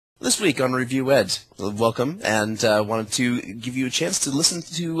This week on Review Ed, welcome, and wanted to give you a chance to listen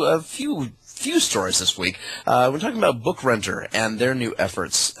to a few stories this week. We're talking about Bookrenter and their new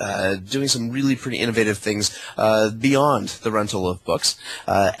efforts, doing some really pretty innovative things beyond the rental of books.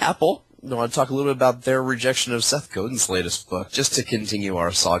 Apple, I want to talk a little bit about their rejection of Seth Godin's latest book, just to continue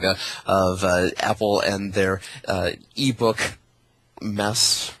our saga of Apple and their ebook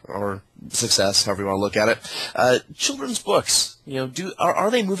mess or success, however you want to look at it. Children's books,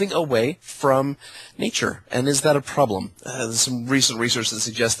 are they moving away from nature, and is that a problem? There's some recent research that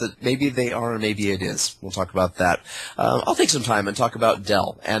suggests that maybe they are, and maybe it is. We'll talk about that. I'll take some time and talk about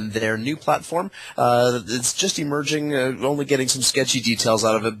Dell and their new platform. It's just emerging, only getting some sketchy details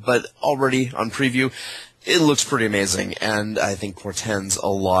out of it, but already on preview, it looks pretty amazing, and I think portends a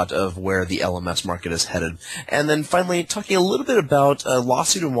lot of where the LMS market is headed. And then finally, talking a little bit about a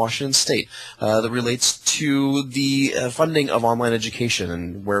lawsuit in Washington State that relates to the funding of online education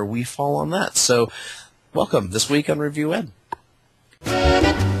and where we fall on that. So, welcome this week on Review Ed.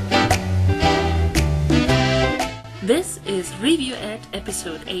 This is Review Ed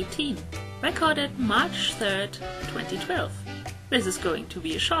episode 18, recorded March 3rd, 2012. This is going to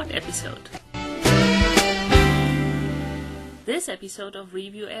be a short episode. This episode of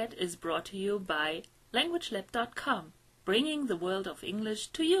Review Ed is brought to you by LanguageLab.com, bringing the world of English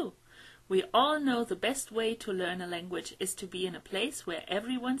to you. We all know the best way to learn a language is to be in a place where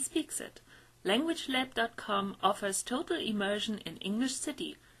everyone speaks it. LanguageLab.com offers total immersion in English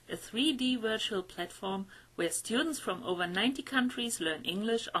City, a 3D virtual platform where students from over 90 countries learn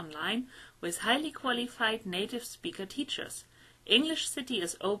English online with highly qualified native speaker teachers. English City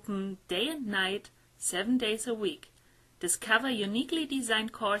is open day and night, 7 days a week. Discover uniquely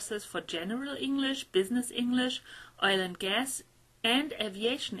designed courses for general English, business English, oil and gas, and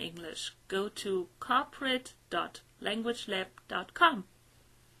aviation English. Go to corporate.languagelab.com.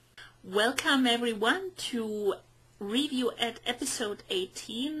 Welcome everyone to Review Ed episode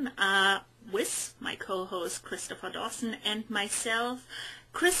 18 with my co-host Christopher Dawson and myself.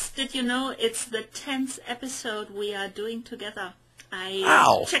 Chris, did you know it's the 10th episode we are doing together?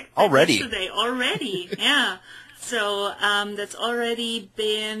 Wow, checked already? Today. Already, yeah. So that's already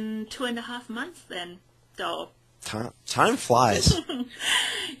been 2.5 months then. So Time flies.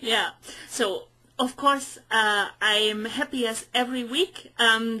 yeah. So of course I'm happy as every week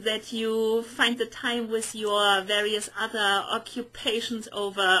that you find the time with your various other occupations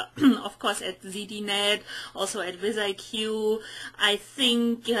over, of course, at ZDNet, also at WizIQ. I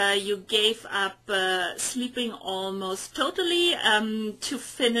think you gave up sleeping almost totally to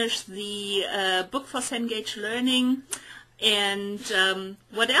finish the book for Cengage Learning. And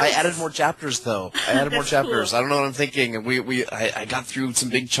what else? I added more chapters, though. I added more chapters. Cool. I don't know what I'm thinking. And I got through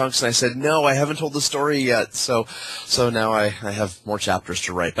some big chunks, and I said, no, I haven't told the story yet. So now I have more chapters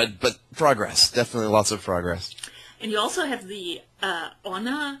to write. But progress, definitely lots of progress. And you also have the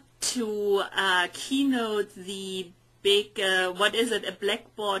honor to keynote the big, what is it, a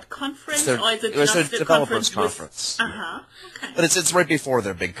Blackboard conference? Or is it just a a developers conference. Okay. But it's right before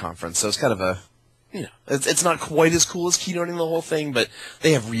their big conference, so it's kind of a... it's not quite as cool as keynoting the whole thing, but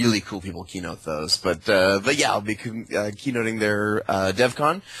they have really cool people keynote those. But yeah, I'll be keynoting their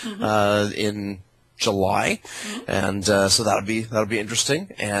DevCon in July, and so that'll be interesting.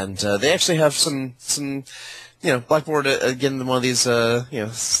 And they actually have some Blackboard again, one of these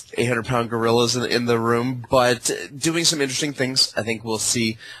 800-pound gorillas in the room, but doing some interesting things. I think we'll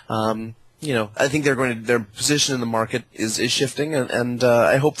see. I think their position in the market is shifting, and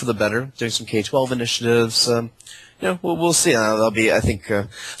I hope for the better. Doing some K-12 initiatives, we'll see. That'll be, I think,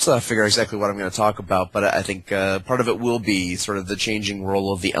 still have to figure out exactly what I'm going to talk about, but I think part of it will be sort of the changing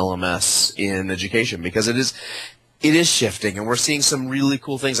role of the LMS in education, because it is shifting, and we're seeing some really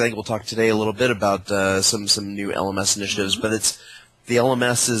cool things. I think we'll talk today a little bit about some new LMS initiatives, but the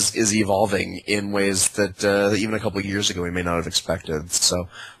LMS is evolving in ways that even a couple of years ago we may not have expected. So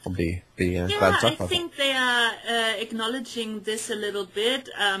I'll be glad to talk about that. I think they are acknowledging this a little bit.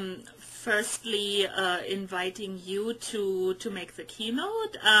 Firstly, inviting you to make the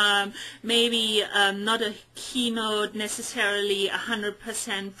keynote. Maybe not a keynote necessarily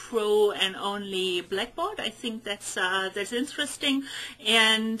 100% pro and only Blackboard. I think that's interesting.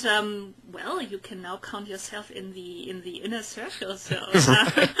 And well, you can now count yourself in the inner circle. So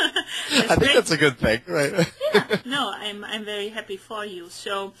I think that's a good thing, right? Yeah. No, I'm very happy for you.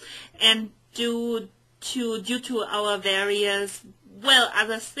 So, and due to our various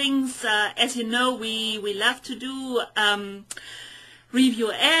other things, as you know, we love to do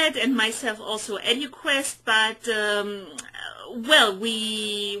Review Ed, and myself also EduQuest, but well,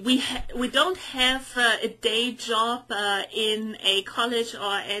 we don't have a day job in a college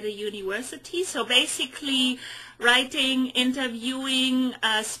or at a university. So basically, writing, interviewing,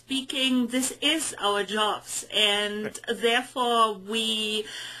 speaking, this is our jobs, and therefore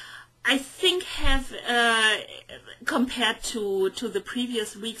I think have compared to the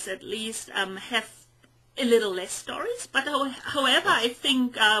previous weeks at least have a little less stories, but however, I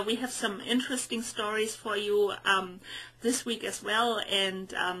think we have some interesting stories for you this week as well.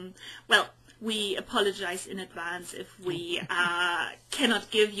 And well, we apologize in advance if we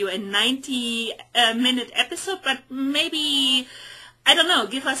cannot give you a 90-minute episode, but maybe, I don't know,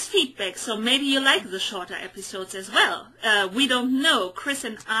 give us feedback. So maybe you like the shorter episodes as well. We don't know. Chris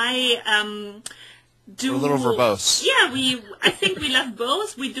and I do... We're a little verbose. Yeah, I think we love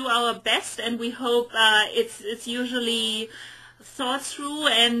both. We do our best, and we hope it's usually thought through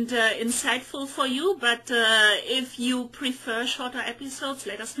and insightful for you. But if you prefer shorter episodes,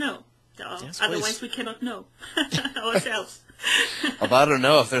 let us know. Yes, otherwise, please. we cannot know ourselves. Although I don't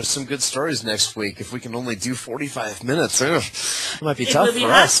know if there's some good stories next week. If we can only do 45 minutes, it might be tough will be for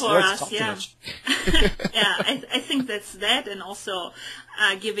hard us. for us, yeah. Yeah, I think that's that, and also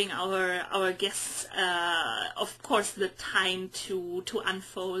giving our guests, of course, the time to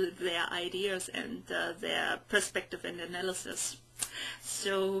unfold their ideas and their perspective and analysis.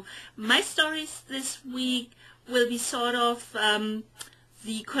 So my stories this week will be sort of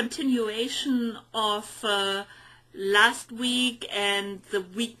the continuation of last week and the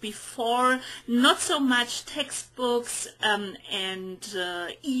week before. Not so much textbooks and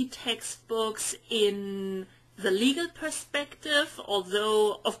e-textbooks in the legal perspective,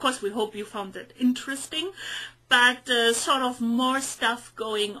 although of course we hope you found that interesting, but sort of more stuff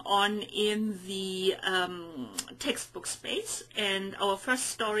going on in the textbook space. And our first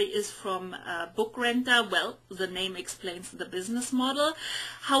story is from Bookrenter. Well, the name explains the business model.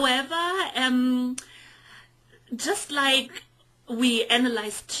 However, just like we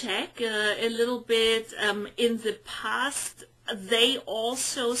analyzed Czech a little bit in the past, they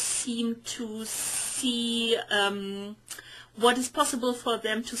also seem to see what is possible for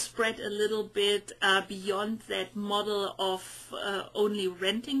them to spread a little bit beyond that model of only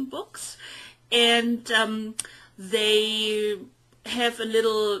renting books. And they have a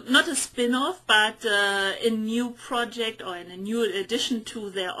little, not a spin-off, but a new project or a new addition to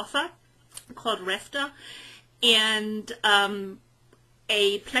their offer called Rafter, and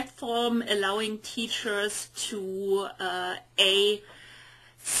a platform allowing teachers to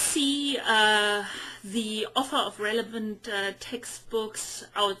see the offer of relevant textbooks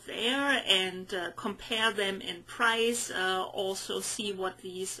out there and compare them in price, also see what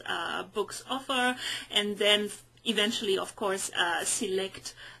these books offer, and then eventually, of course,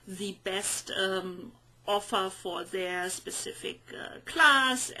 select the best offer for their specific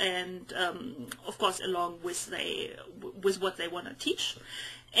class, and of course along with what they want to teach.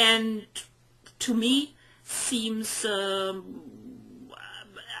 And to me seems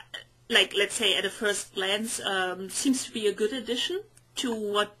like, let's say at a first glance, seems to be a good addition to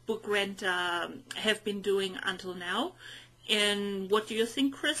what Bookrenter have been doing until now. And what do you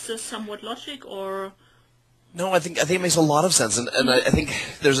think, Chris? Is somewhat logic, or? No, I think it makes a lot of sense, and I think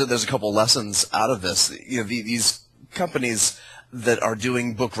there's a couple lessons out of this. You know, these companies that are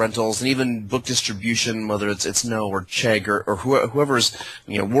doing book rentals and even book distribution, whether it's No or Chegg or whoever's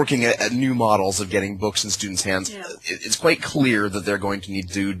working at new models of getting books in students' hands, yeah, it's quite clear that they're going to need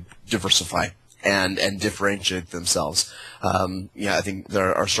to diversify and differentiate themselves. I think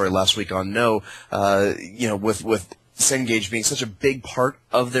our story last week on No, with Cengage being such a big part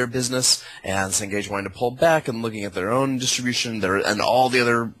of their business, and Cengage wanting to pull back and looking at their own distribution, and all the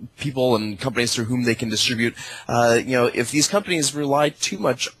other people and companies through whom they can distribute. If these companies rely too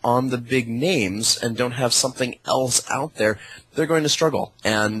much on the big names and don't have something else out there, they're going to struggle.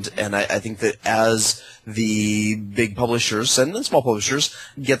 And I think that as the big publishers and then small publishers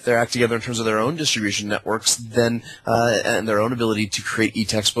get their act together in terms of their own distribution networks, then and their own ability to create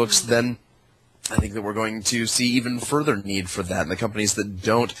e-textbooks, then I think that we're going to see even further need for that. And the companies that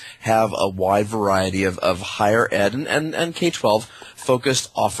don't have a wide variety of higher ed and K-12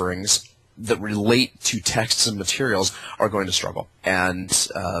 focused offerings that relate to texts and materials are going to struggle. And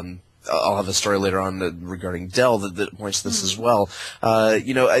I'll have a story later on regarding Dell that points to this as well. I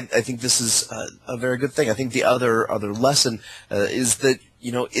think this is a very good thing. I think the other lesson is that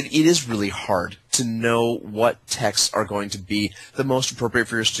it is really hard to know what texts are going to be the most appropriate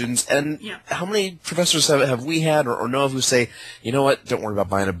for your students. And how many professors have we had or know of who say, you know what, don't worry about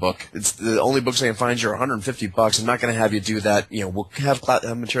buying a book. It's the only books I can find you are $150. I'm not going to have you do that. We'll have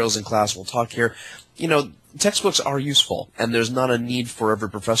materials in class. We'll talk here. Textbooks are useful, and there's not a need for every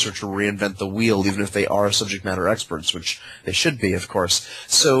professor to reinvent the wheel, even if they are subject matter experts, which they should be, of course.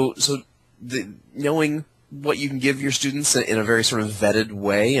 So knowing what you can give your students in a very sort of vetted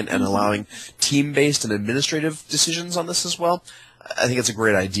way and allowing team-based and administrative decisions on this as well, I think it's a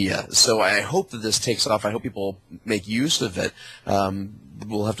great idea. So I hope that this takes off. I hope people make use of it.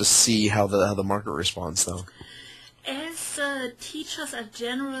 We'll have to see how the market responds, though. As teachers are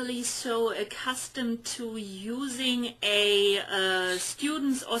generally so accustomed to using a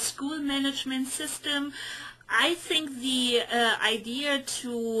students or school management system, I think the idea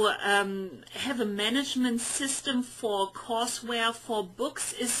to have a management system for courseware for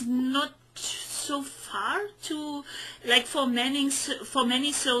books is not so far to, like, for many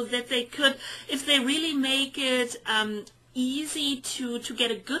so that they could, if they really make it easy to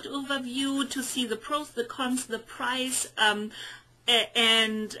get a good overview, to see the pros, the cons, the price, and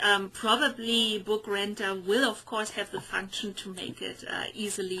probably Bookrenter will of course have the function to make it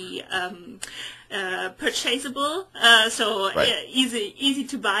easily purchasable, easy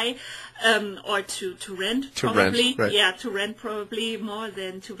to buy, or to rent, probably. To rent probably more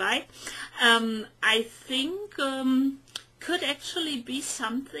than to buy. I think could actually be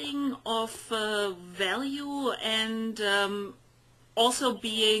something of value, and also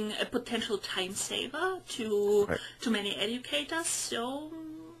being a potential time saver to many educators. So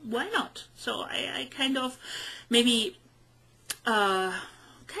why not? So I kind of maybe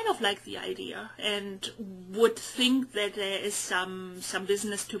like the idea, and would think that there is some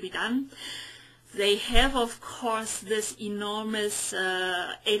business to be done. They have, of course, this enormous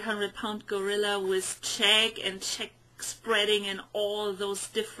 800-pound gorilla with check spreading in all those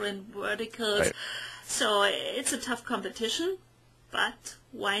different verticals. So it's a tough competition, but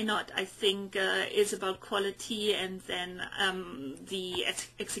why not? I think it's about quality, and then the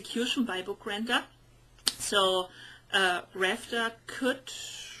execution by Bookrenter. So Rafter could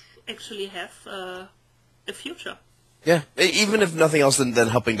actually have a future. Yeah, even if nothing else than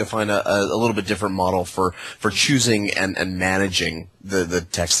helping to find a little bit different model for choosing and managing the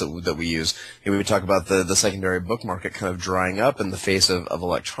text that we use. We talk about the secondary book market kind of drying up in the face of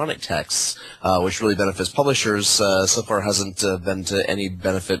electronic texts, which really benefits publishers. So far hasn't been to any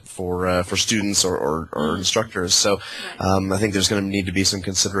benefit for students or instructors. So I think there's going to need to be some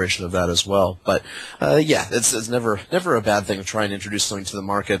consideration of that as well. But it's never a bad thing to try and introduce something to the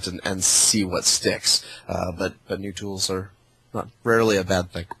market and see what sticks. But new tools are not rarely a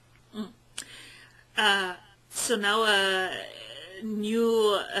bad thing. So now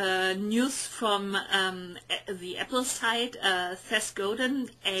new news from the Apple side. Seth Godin,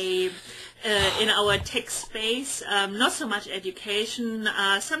 in our tech space, not so much education.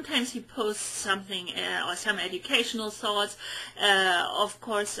 Sometimes he posts something or some educational thoughts. Of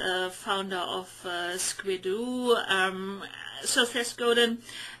course, founder of Squidoo. So Seth Godin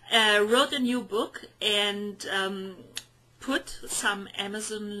wrote a new book and put some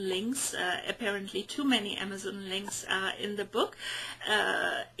Amazon links, apparently too many Amazon links in the book.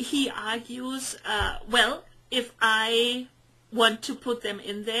 He argues, well, if I want to put them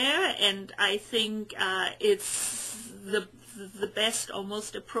in there, and I think it's the best or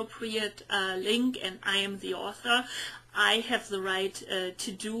most appropriate link, and I am the author, I have the right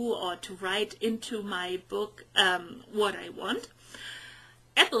to do or to write into my book what I want.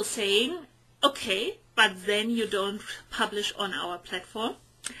 Apple saying, okay, but then you don't publish on our platform.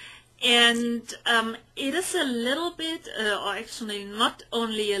 And it is a little bit, or actually not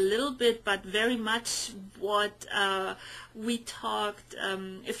only a little bit, but very much what we talked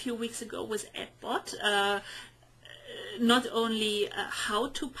a few weeks ago with AdBot. Not only how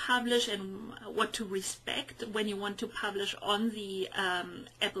to publish and what to respect when you want to publish on the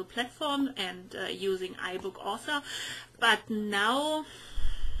Apple platform and using iBook Author, but now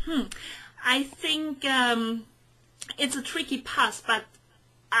I think it's a tricky pass, but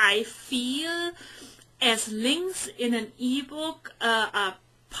I feel as links in an ebook are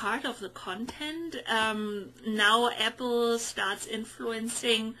part of the content, now Apple starts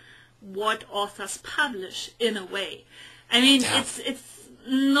influencing what authors publish in a way. I mean, it's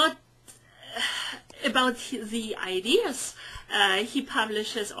not about the ideas he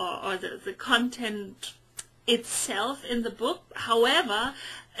publishes or the content itself in the book. However,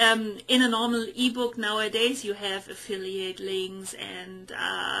 in a normal ebook nowadays, you have affiliate links and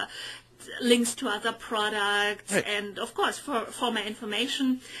links to other products, Right. and of course for my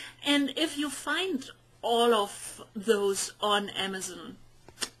information. And if you find all of those on Amazon,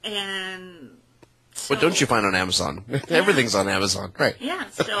 and so, What don't you find on Amazon? Everything's on Amazon, right? yeah,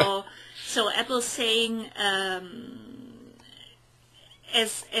 so Apple's saying,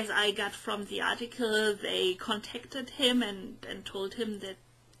 as I got from the article, they contacted him and told him that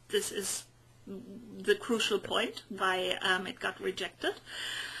this is the crucial point why it got rejected.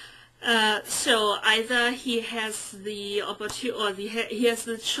 So either he has the opportunity, or he has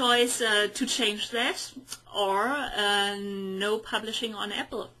the choice to change that, or no publishing on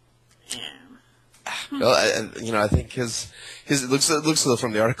Apple. Yeah. Well, I think his it looks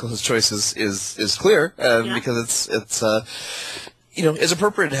from the article, his choice is clear, because it's it's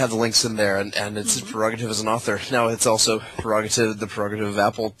appropriate to have the links in there, and it's his prerogative as an author. Now, it's also the prerogative of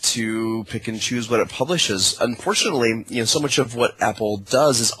Apple to pick and choose what it publishes. Unfortunately, so much of what Apple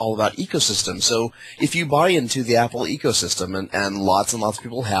does is all about ecosystem. So if you buy into the Apple ecosystem, and lots and lots of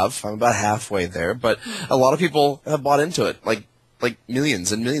people have, I'm about halfway there, but a lot of people have bought into it, like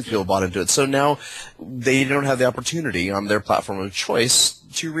millions and millions of people bought into it. So now they don't have the opportunity on their platform of choice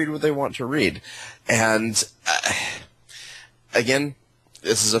to read what they want to read. And again,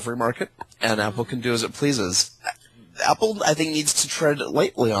 this is a free market, and Apple can do as it pleases. Apple, I think, needs to tread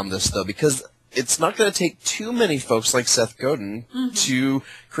lightly on this, though, because it's not going to take too many folks like Seth Godin to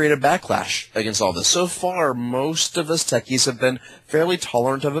create a backlash against all this. So far, most of us techies have been fairly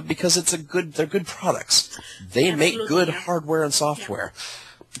tolerant of it because they're good products. They make good hardware and software.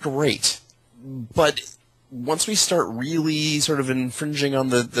 Great. But once we start really sort of infringing on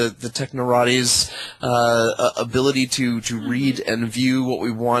the technorati's ability to read and view what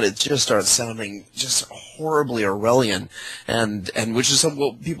we want, it just starts sounding just horribly Orwellian, and which is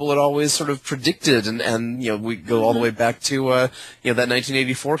what people had always sort of predicted, and we go all the way back to that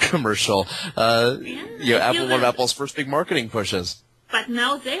 1984 commercial. Apple, one of Apple's first big marketing pushes. But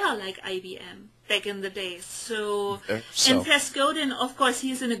now they are like IBM back in the days. So. And Seth Godin, of course,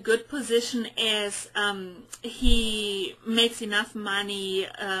 he's in a good position as he makes enough money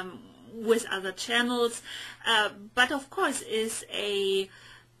with other channels, but of course is an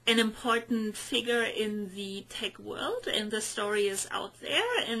important figure in the tech world, and the story is out there.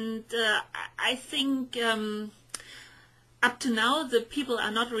 And I think up to now the people are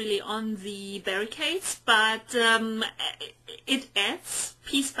not really on the barricades, but it adds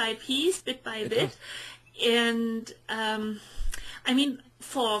piece by piece, bit by bit. And I mean,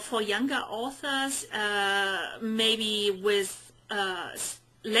 for younger authors, maybe with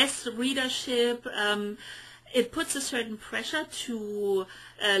less readership, it puts a certain pressure to,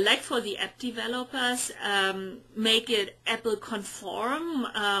 like for the app developers, make it Apple conform.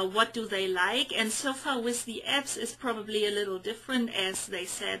 What do they like? And so far with the apps is probably a little different, as they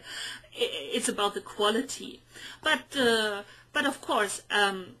said. It's about the quality. But of course,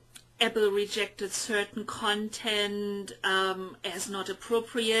 Apple rejected certain content as not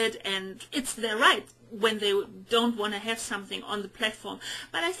appropriate, and it's their right when they don't want to have something on the platform.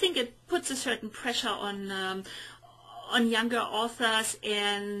 But I think it puts a certain pressure on younger authors,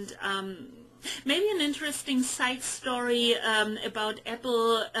 and maybe an interesting side story about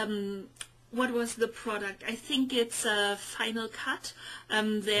Apple. What was the product? I think it's Final Cut,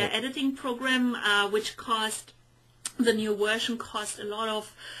 their editing program, which the new version caused a lot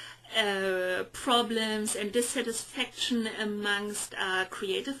of problems and dissatisfaction amongst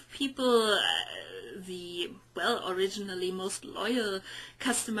creative people, the originally most loyal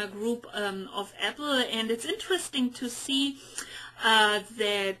customer group of Apple. And it's interesting to see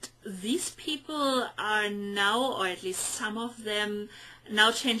that these people are now, or at least some of them,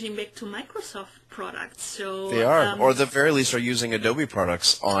 now changing back to Microsoft products. So they are, or at the very least are using Adobe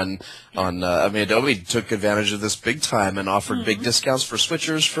products on Adobe took advantage of this big time and offered big discounts for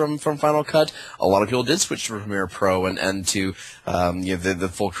switchers from Final Cut. A lot of people did switch to Premiere Pro and to the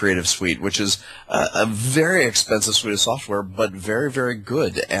full Creative Suite, which is a very expensive suite of software, but very, very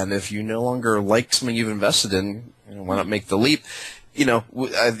good. And if you no longer like something you've invested in, why not make the leap?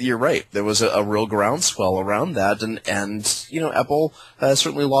 You're right. There was a real groundswell around that, and Apple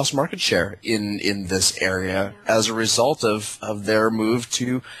certainly lost market share in this area as a result of their move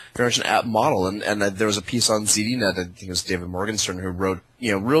to very much an app model. And there was a piece on ZDNet, I think it was David Morgenstern, who wrote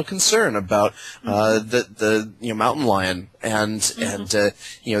real concern about the Mountain Lion and the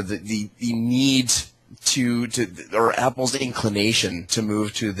need or Apple's inclination to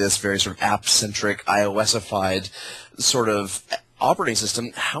move to this very sort of app-centric, iOS-ified sort of operating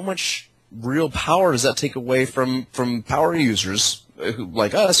system. How much real power does that take away from power users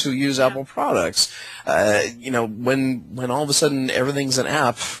like us who use Apple products? When all of a sudden everything's an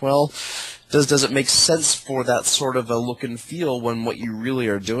app, well, does it make sense for that sort of a look and feel when what you really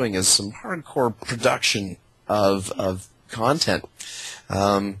are doing is some hardcore production of content?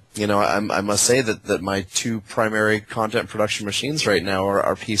 I must say that my two primary content production machines right now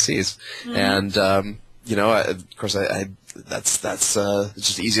are PCs, and of course, that's it's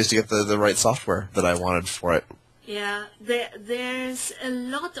just easiest to get the right software that I wanted for it. Yeah, there's a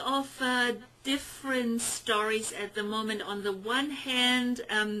lot of different stories at the moment. On the one hand,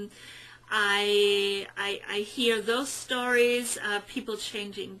 I hear those stories, people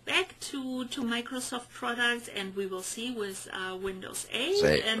changing back to Microsoft products, and we will see with Windows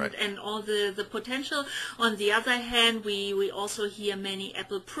 8 and all the potential. On the other hand, we also hear many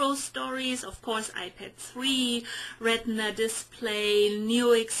Apple Pro stories, of course, iPad 3, Retina display,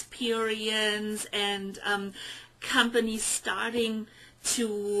 new experience, and companies starting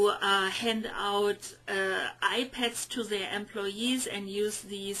to hand out iPads to their employees and use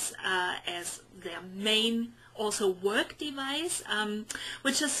these as their main also work device,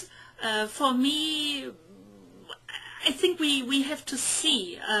 which is for me, I think we have to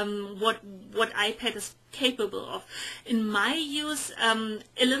see what iPad is capable of. In my use,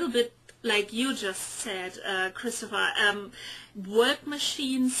 a little bit like you just said, Christopher, work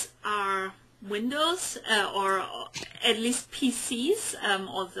machines are Windows or at least PCs,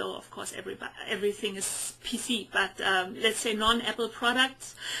 although of course everything is PC, but let's say non-Apple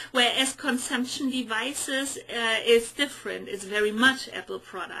products, whereas consumption devices is different. It's very much Apple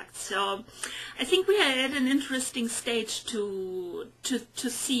products. So I think we are at an interesting stage to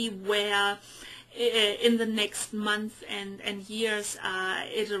see where in the next month and years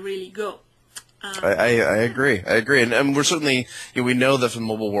it'll really go. I agree. And we're certainly, we know that from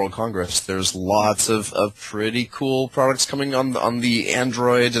Mobile World Congress, there's lots of pretty cool products coming on the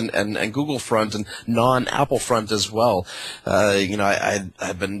Android and Google front and non-Apple front as well.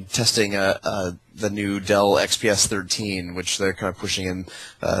 I've been testing the new Dell XPS 13, which they're kind of pushing in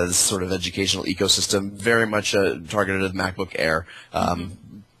this sort of educational ecosystem, very much targeted at MacBook Air.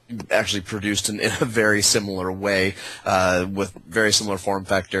 Actually produced in a very similar way, with very similar form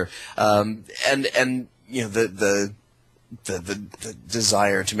factor, and the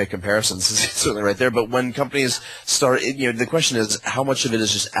desire to make comparisons is certainly right there. But when companies start, the question is how much of it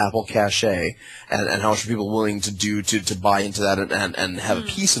is just Apple cachet, and how much are people willing to do to buy into that and have a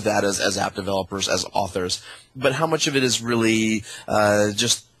piece of that as app developers, as authors. But how much of it is really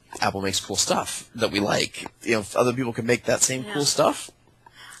just Apple makes cool stuff that we like? If other people can make that same cool stuff,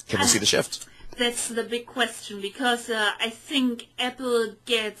 can we see the shift? That's the big question, because I think Apple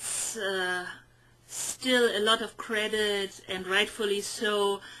gets still a lot of credit, and rightfully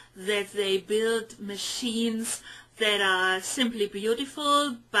so, that they build machines that are simply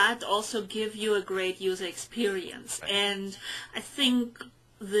beautiful, but also give you a great user experience. Right. And I think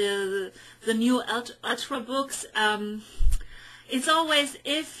the new Ultrabooks, it's always,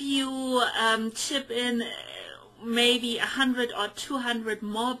 if you chip in maybe 100 or 200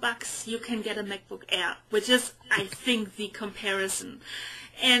 more bucks, you can get a MacBook Air, which is, I think, the comparison.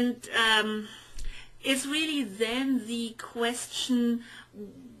 And it's really then the question,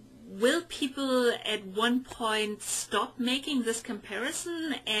 will people at one point stop making this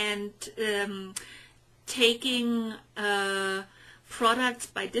comparison and taking products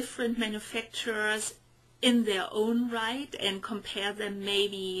by different manufacturers in their own right and compare them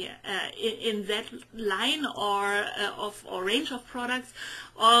maybe in that line or range of products,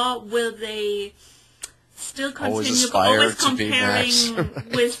 or will they still continue always comparing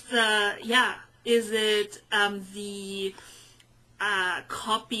with is it the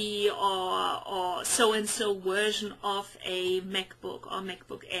copy or so-and-so version of a MacBook or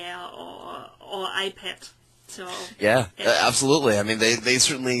MacBook Air or iPad? So, yeah, absolutely. I mean, they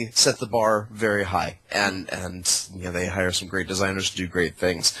certainly set the bar very high, and they hire some great designers to do great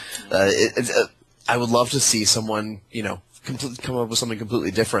things. I would love to see someone come up with something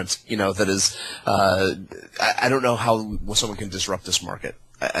completely different. That is, I don't know how someone can disrupt this market.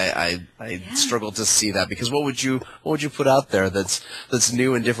 I struggle to see that, because what would you put out there that's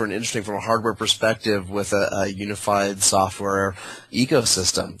new and different and interesting from a hardware perspective with a unified software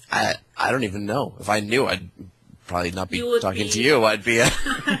ecosystem? I don't even know. If I knew, I'd probably not be talking to you. I'd be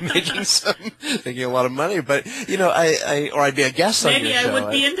making a lot of money, but or I'd be a guest on your show. Maybe I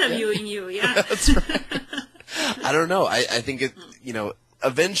would be interviewing you. Yeah, that's right. I don't know. I think it.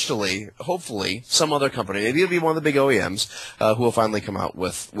 Eventually, hopefully, some other company, maybe it'll be one of the big OEMs, who will finally come out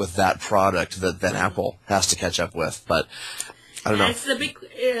with that product that Apple has to catch up with. But I don't know. It's the big.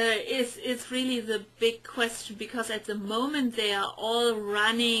 It's really the big question, because at the moment they are all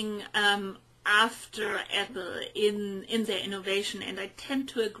running after Apple in their innovation, and I tend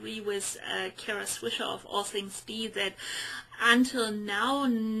to agree with Kara Swisher of All Things D that until now,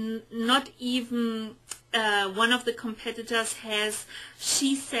 not even one of the competitors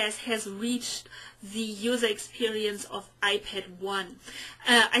she says, has reached the user experience of iPad 1.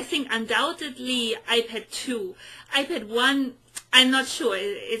 I think undoubtedly iPad 2. iPad 1, I'm not sure.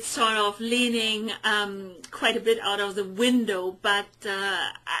 It's sort of leaning quite a bit out of the window, but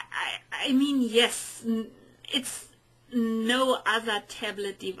I mean, yes, it's no other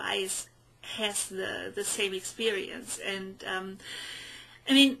tablet device has the same experience, and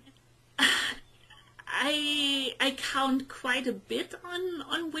I mean, I count quite a bit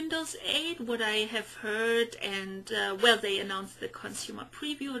on Windows 8, what I have heard, and well, they announced the consumer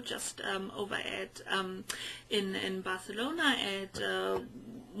preview just over at in Barcelona at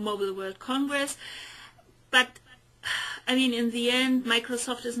Mobile World Congress. But I mean, in the end,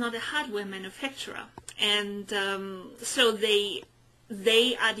 Microsoft is not a hardware manufacturer, and so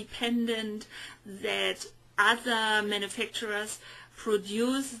they are dependent that other manufacturers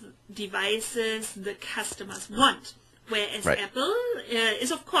produce devices the customers want, whereas Right. Apple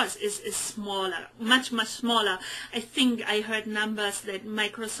is of course is smaller, much smaller. I think I heard numbers that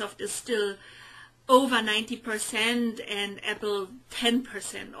Microsoft is still over 90% and Apple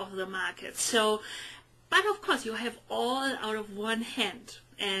 10% of the market. So, but of course you have all out of one hand,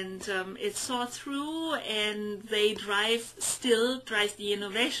 and it's thought through, and they still drive the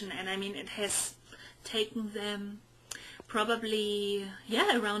innovation. And I mean, it has taken them probably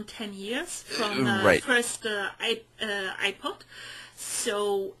around 10 years from Right. first iPod.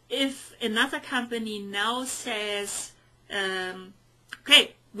 So if another company now says,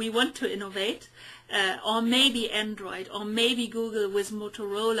 okay, we want to innovate, or maybe Android, or maybe Google with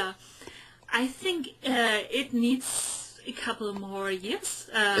Motorola, I think it needs a couple more years.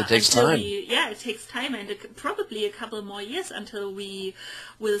 It takes time. It takes time, and probably a couple more years until we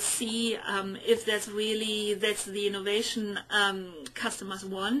will see if that's the innovation customers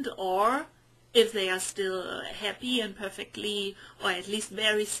want, or if they are still happy and perfectly, or at least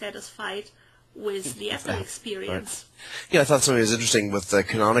very satisfied with the Apple experience. Right. Yeah, I thought something was interesting with the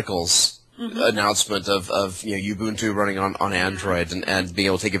Canonical's announcement of Ubuntu running on Android and being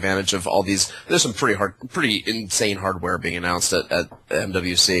able to take advantage of all these. There's some pretty insane hardware being announced at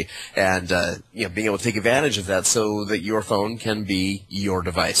MWC, and being able to take advantage of that so that your phone can be your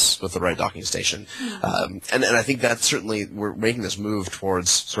device with the right docking station. And I think that certainly we're making this move towards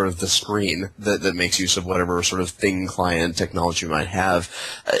sort of the screen that makes use of whatever sort of thing client technology you might have,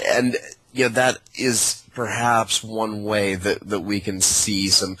 and that is perhaps one way that we can see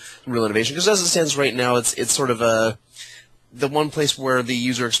some real innovation. Because as it stands right now, it's sort of the one place where the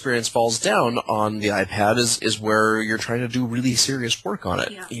user experience falls down on the iPad is where you're trying to do really serious work on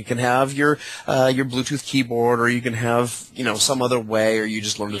it. Yeah. You can have your Bluetooth keyboard, or you can have some other way, or you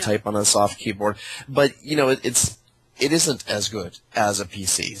just learn to type on a soft keyboard. But it isn't as good as a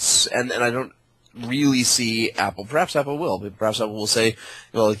PC, and I don't really see Apple. Perhaps Apple will. Perhaps Apple will say,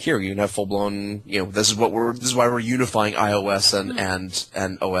 "Well, here you can have full blown. This is why we're unifying iOS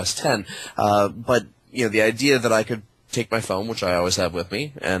and OS 10." But the idea that I could take my phone, which I always have with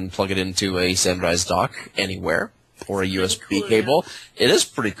me, and plug it into a standardized dock anywhere, or a USB cable, it is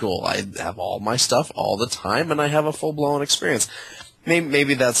pretty cool. I have all my stuff all the time, and I have a full blown experience.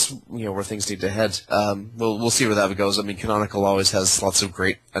 Maybe that's where things need to head. We'll see where that goes. I mean, Canonical always has lots of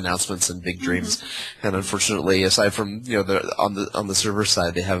great announcements and big dreams, and unfortunately, aside from on the server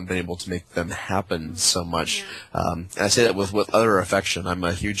side, they haven't been able to make them happen so much. And I say that with utter affection. I'm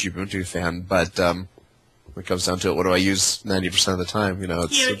a huge Ubuntu fan, but when it comes down to it, what do I use 90% of the time?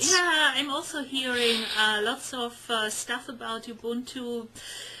 I'm also hearing lots of stuff about Ubuntu.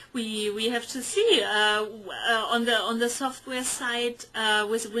 We have to see on the software side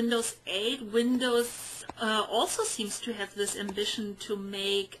with Windows 8. Windows also seems to have this ambition to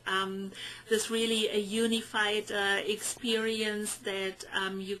make this really a unified experience that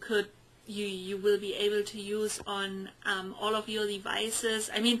you will be able to use on all of your devices.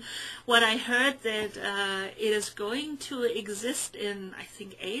 I mean, what I heard that it is going to exist in, I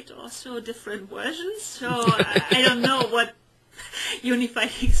think, 8 or so different versions. So I don't know what unified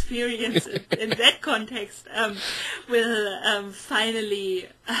experience in that context will finally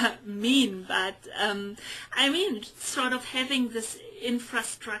mean. But I mean, sort of having this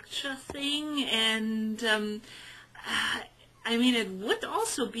infrastructure thing, and I mean, it would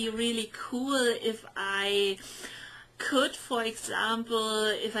also be really cool if I could, for example,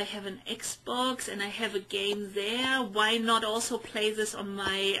 if I have an Xbox and I have a game there, why not also play this on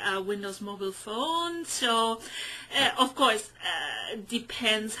my Windows mobile phone? So, of course,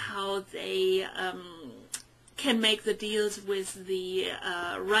 depends how they can make the deals with the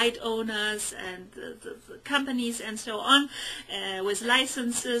right owners and the companies and so on, with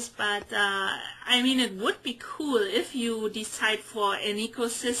licenses. But I mean, it would be cool if you decide for an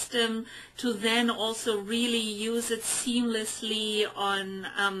ecosystem to then also really use it seamlessly on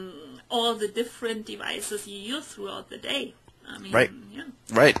all the different devices you use throughout the day. I mean, right. Yeah.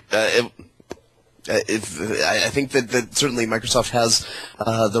 Right. I think that certainly Microsoft has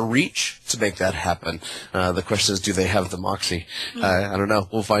the reach to make that happen. The question is, do they have the moxie? I don't know.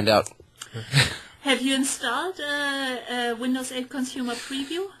 We'll find out. Have you installed Windows 8 Consumer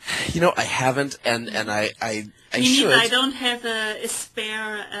Preview? You know, I haven't, and I should. I don't have a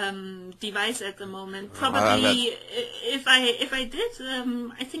spare device at the moment. Probably, if I did,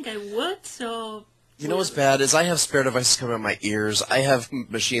 I think I would. So. You know what's bad is I have spare devices coming out of my ears. I have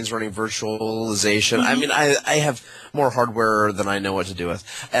machines running virtualization. I mean, I have more hardware than I know what to do with.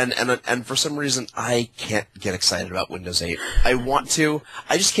 And for some reason, I can't get excited about Windows 8. I want to.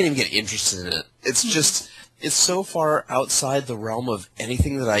 I just can't even get interested in it. It's just, it's so far outside the realm of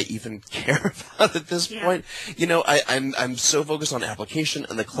anything that I even care about at this point. You know, I'm so focused on application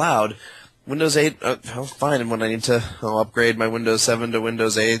and the cloud. Windows 8, fine, and when I need to upgrade my Windows 7 to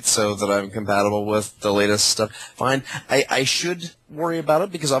Windows 8 so that I'm compatible with the latest stuff, fine. I should worry about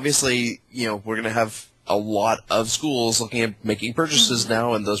it because obviously, you know, we're going to have a lot of schools looking at making purchases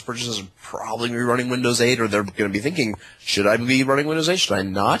now, and those purchases are probably going to be running Windows 8, or they're going to be thinking, should I be running Windows 8? Should I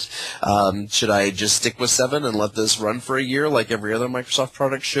not? Should I just stick with 7 and let this run for a year like every other Microsoft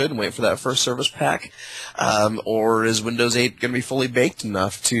product should and wait for that first service pack? Or is Windows 8 going to be fully baked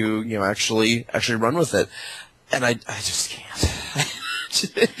enough to, you know, actually run with it? And I just can't.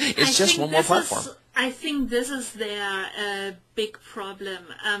 It's just one more platform. I think this is their big problem.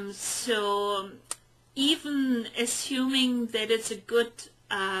 So even assuming that it's a good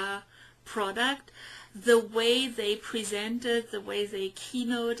product, the way they present it, the way they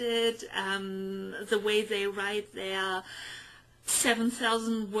keynote it, the way they write their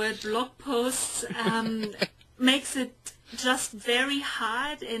 7,000 word blog posts makes it just very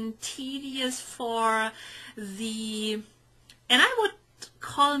hard and tedious for the, and I would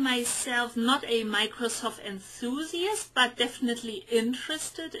call myself not a Microsoft enthusiast, but definitely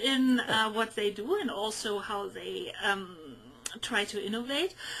interested in what they do and also how they try to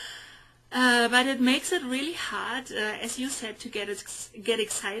innovate. But it makes it really hard, as you said, to get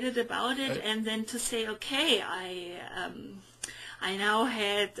excited about it, and then to say, okay, I now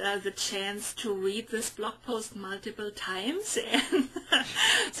had the chance to read this blog post multiple times, and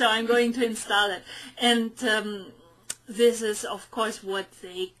so I'm going to install it. And this is, of course, what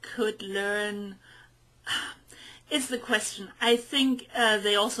they could learn. It's the question. I think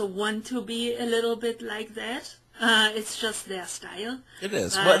they also want to be a little bit like that. It's just their style. It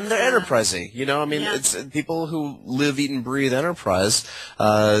is. But, and they're enterprising. You know, I mean, it's people who live, eat, and breathe enterprise, you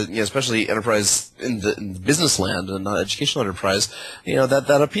know, especially enterprise in the business land and not educational enterprise, you know, that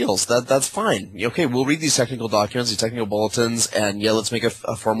appeals. That's fine. Okay, we'll read these technical documents, these technical bulletins, and let's make a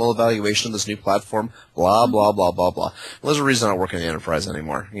formal evaluation of this new platform, blah, blah, blah, blah, blah. Well, there's a reason I don't work in the enterprise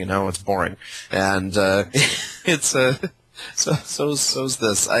anymore. You know, it's boring. And it's So's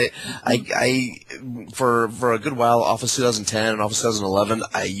this. I for a good while, Office 2010 and Office 2011,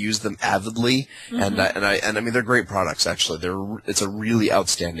 I used them avidly, and I mean they're great products. Actually, it's a really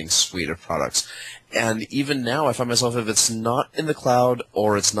outstanding suite of products. And even now, I find myself, if it's not in the cloud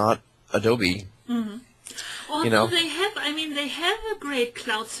or it's not Adobe, Although you know, they have a great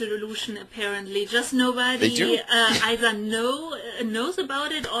cloud solution apparently. Just nobody either knows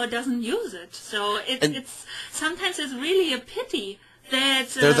about it or doesn't use it. So it's sometimes it's really a pity that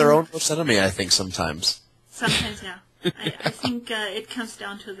they're their own worst enemy. I think sometimes. Sometimes, yeah. I think it comes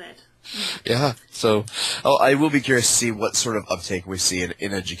down to that. Yeah. So, I will be curious to see what sort of uptake we see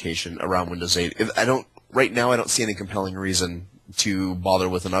in education around Windows 8. Right now, I don't see any compelling reason to bother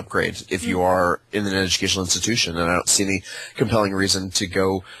with an upgrade if you are in an educational institution, and I don't see any compelling reason to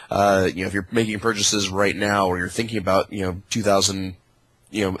go. If you're making purchases right now, or you're thinking about, FY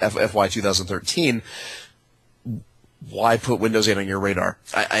 2013, why put Windows 8 on your radar?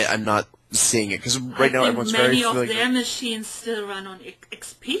 I'm not seeing it because right now everyone's very familiar. Many of their machines still run on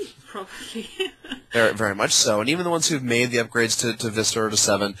XP, probably. Very, very much so, and even the ones who've made the upgrades to Vista or to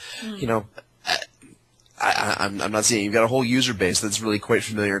 7, I'm not seeing it. You've got a whole user base that's really quite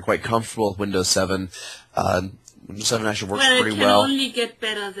familiar and quite comfortable with Windows 7. Windows 7 actually works well, pretty it can well. only get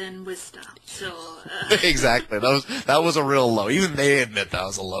better than Vista. So Exactly. That was a real low. Even they admit that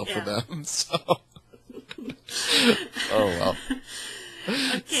was a low for Yeah. them. So, oh well.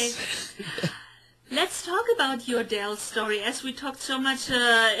 Okay. Let's talk about your Dell story. As we talked so much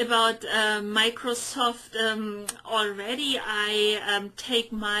about Microsoft already, I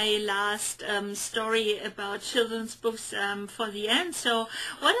take my last story about children's books for the end. So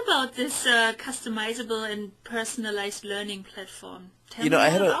what about this customizable and personalized learning platform? Tell me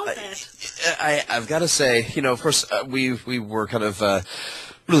about that. I've got to say, of course, we were kind of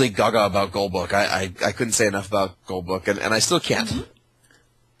really gaga about Goldbook. I couldn't say enough about Goldbook, and I still can't. Mm-hmm.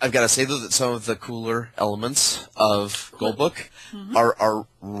 I've got to say, though, that some of the cooler elements of Goldbook are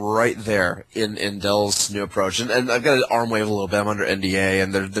right there in Dell's new approach. And I've got to arm wave a little bit. I'm under NDA,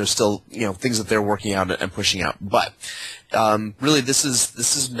 and there's still things that they're working out and pushing out. But really, this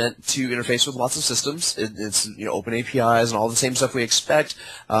is meant to interface with lots of systems. It's open APIs and all the same stuff we expect.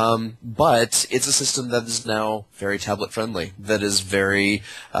 But it's a system that is now very tablet friendly. That is very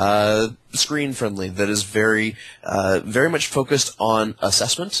screen friendly. That is very much focused on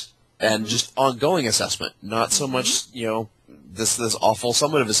assessment and just ongoing assessment. Not so much this awful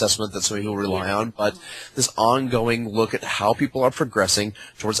summative assessment that some people rely on, but this ongoing look at how people are progressing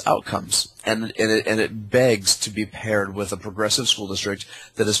towards outcomes. And it begs to be paired with a progressive school district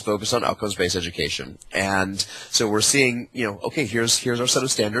that is focused on outcomes-based education. And so we're seeing, okay, here's our set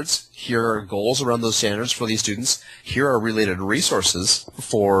of standards. Here are goals around those standards for these students. Here are related resources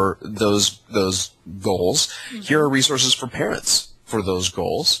for those goals. Here are resources for parents for those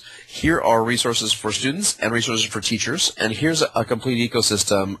goals. Here are resources for students and resources for teachers, and here's a complete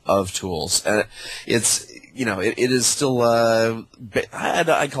ecosystem of tools. And it's it is still I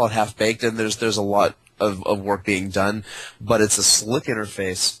call it half baked, and there's a lot of work being done, but it's a slick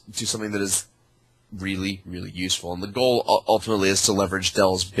interface to something that is really, really useful. And the goal ultimately is to leverage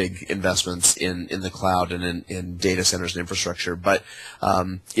Dell's big investments in the cloud and in data centers and infrastructure. But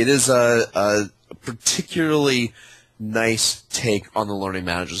it is a particularly nice take on the learning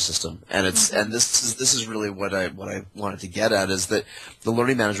management system, and this is really what I wanted to get at, is that the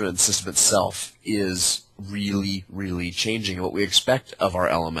learning management system itself is really, really changing what we expect of our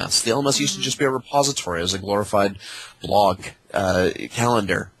LMS. The LMS used to just be a repository, as a glorified blog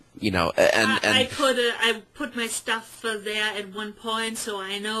calendar. I put my stuff there at one point, so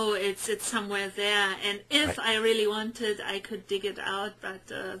I know it's somewhere there. And if I really wanted, I could dig it out. But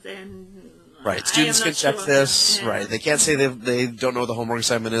then students can check this. Yeah. Right, they can't say they don't know what the homework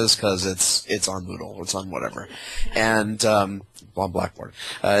assignment is because it's on Moodle or it's on whatever, and on Blackboard.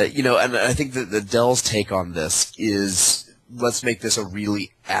 And I think that the Dell's take on this is, let's make this a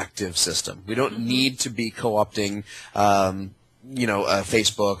really active system. We don't need to be co-opting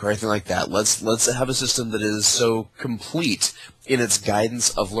Facebook or anything like that. Let's have a system that is so complete in its guidance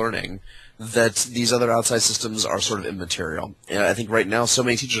of learning that these other outside systems are sort of immaterial. And I think right now so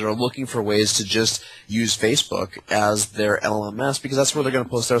many teachers are looking for ways to just use Facebook as their LMS because that's where they're going to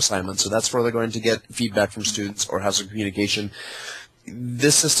post their assignments, so that's where they're going to get feedback from students or have some communication.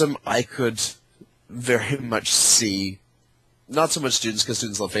 This system I could very much see, not so much students because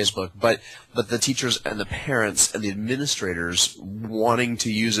students love Facebook, but the teachers and the parents and the administrators wanting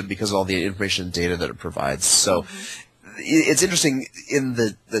to use it because of all the information and data that it provides. So it's interesting in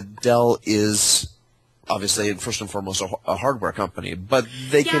the Dell is obviously first and foremost a hardware company, but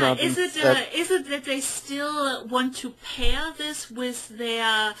they cannot. Is it that they still want to pair this with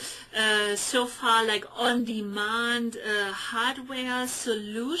their so far like on-demand hardware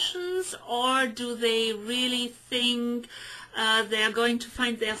solutions, or do they really think they're going to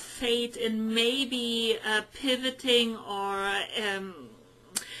find their fate in maybe pivoting or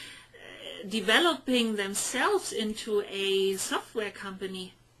developing themselves into a software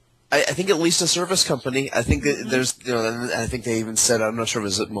company? I think at least a service company. I think that there's, and I think they even said, I'm not sure if it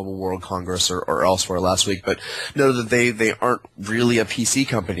was at Mobile World Congress or elsewhere last week, but that they aren't really a PC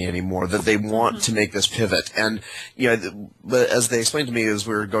company anymore, that they want to make this pivot. And, but as they explained to me as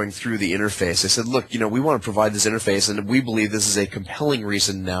we were going through the interface, they said, look, we want to provide this interface, and we believe this is a compelling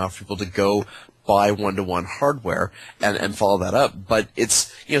reason now for people to go buy one-to-one hardware and follow that up. But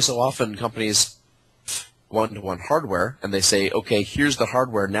it's, so often companies one-to-one hardware, and they say, okay, here's the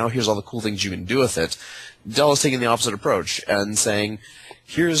hardware, now here's all the cool things you can do with it. Dell is taking the opposite approach and saying,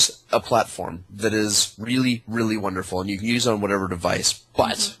 here's a platform that is really, really wonderful, and you can use it on whatever device,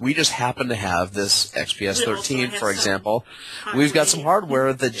 but we just happen to have this XPS 13, for example. We've got some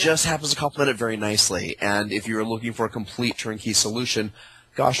hardware that just happens to complement it very nicely, and if you're looking for a complete turnkey solution,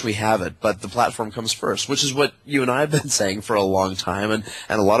 gosh, we have it, but the platform comes first, which is what you and I have been saying for a long time, and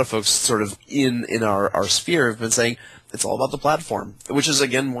a lot of folks sort of in our sphere have been saying it's all about the platform, which is,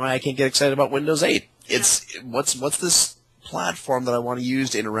 again, why I can't get excited about Windows 8. It's what's this platform that I want to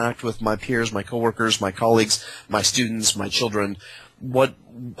use to interact with my peers, my coworkers, my colleagues, my students, my children.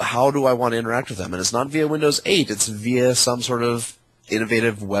 How do I want to interact with them? And it's not via Windows 8, it's via some sort of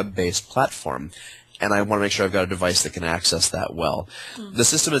innovative web-based platform. And I want to make sure I've got a device that can access that well. Mm-hmm. The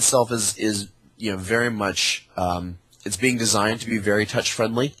system itself is very much it's being designed to be very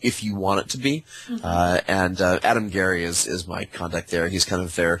touch-friendly if you want it to be. Mm-hmm. And Adam Gary is my contact there. He's kind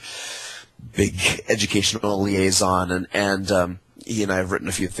of their big educational liaison, and he and I have written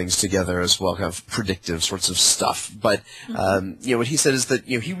a few things together as well, kind of predictive sorts of stuff. But what he said is that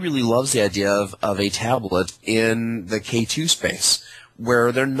he really loves the idea of a tablet in the K2 space,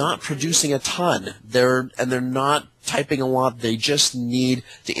 where they're not producing a ton, they're not typing a lot. They just need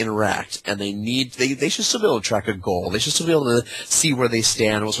to interact, and they should still be able to track a goal. They should still be able to see where they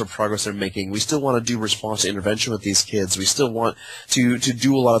stand, what sort of progress they're making. We still want to do response to intervention with these kids. We still want to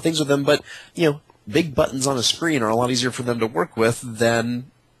do a lot of things with them, but big buttons on a screen are a lot easier for them to work with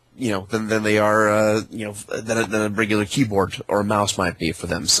than they are than a regular keyboard or a mouse might be for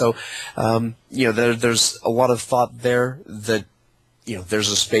them. So there's a lot of thought there that there's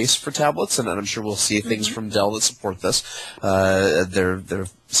a space for tablets, and I'm sure we'll see things from Dell that support this. Their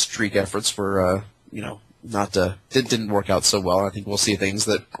streak efforts were didn't work out so well. I think we'll see things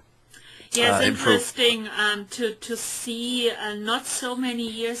that it's interesting to see not so many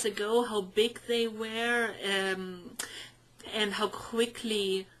years ago how big they were and how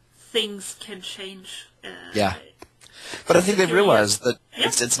quickly things can change. But I think they've realized that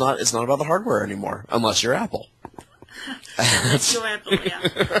it's not about the hardware anymore, unless you're Apple. Unless you're Apple,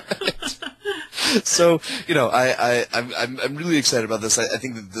 yeah. So I'm really excited about this. I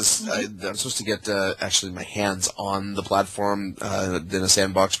think that this I'm supposed to get actually my hands on the platform in a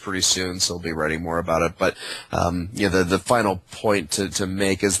sandbox pretty soon, so I'll be writing more about it. But the final point to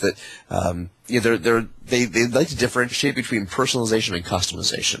make is that they like to differentiate between personalization and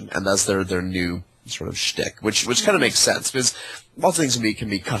customization, and that's their new sort of shtick, which kind of makes sense because lots of things can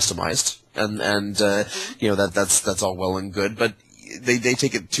be customized, and that's all well and good, but they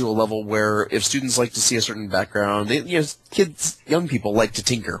take it to a level where if students like to see a certain background, young people like to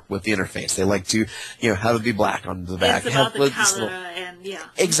tinker with the interface. They like to have it be black on the back. It's about the color and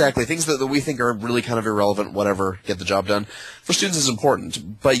exactly, things that we think are really kind of irrelevant, whatever, get the job done. For students is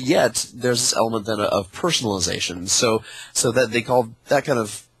important, but yet there's this element then of personalization. So that they call that kind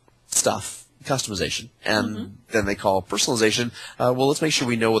of stuff customization, and then they call personalization, let's make sure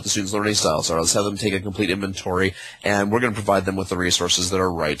we know what the students' learning styles are. Let's have them take a complete inventory, and we're going to provide them with the resources that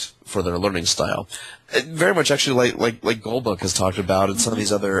are right for their learning style. Very much actually like Goldbook has talked about and some of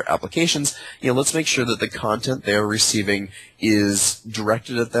these other applications, let's make sure that the content they're receiving is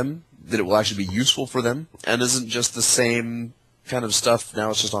directed at them, that it will actually be useful for them, and isn't just the same kind of stuff, now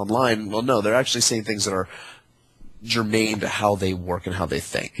it's just online. Well, no, they're actually saying things that are germane to how they work and how they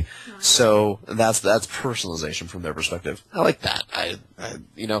think. So that's personalization from their perspective. I like that. I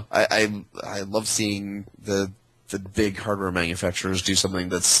love seeing the big hardware manufacturers do something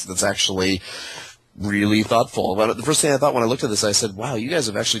that's actually really thoughtful. But the first thing I thought when I looked at this, I said, wow, you guys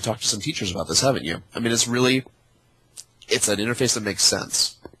have actually talked to some teachers about this, haven't you? I mean, it's an interface that makes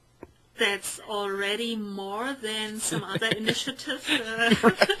sense. That's already more than some other initiatives have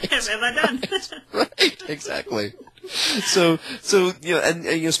ever done. Right, exactly. So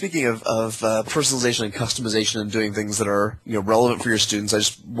speaking of personalization and customization and doing things that are relevant for your students, I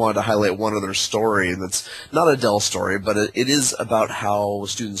just wanted to highlight one other story that's not a Dell story, but it is about how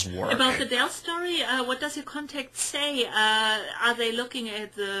students work. About the Dell story, what does your contact say? Are they looking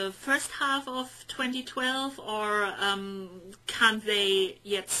at the first half of 2012, or can't they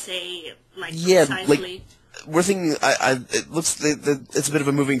yet say precisely? We're thinking. It looks it's a bit of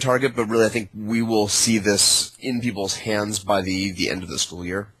a moving target, but really, I think we will see this in people's hands by the end of the school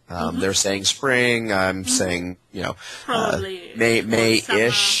year. They're saying spring. I'm saying probably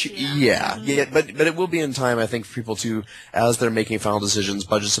May-ish. Summer, But it will be in time, I think, for people to, as they're making final decisions.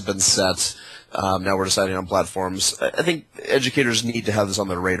 Budgets have been set. Now we're deciding on platforms. I think educators need to have this on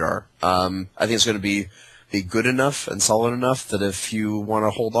their radar. I think it's going to be good enough and solid enough that if you want to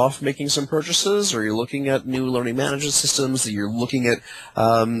hold off making some purchases, or you're looking at new learning management systems, that you're looking at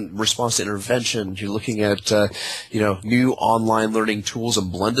response to intervention, you're looking at new online learning tools and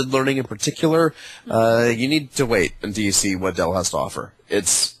blended learning in particular, you need to wait until you see what Dell has to offer.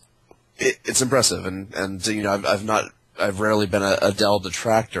 It's impressive, and I've rarely been a Dell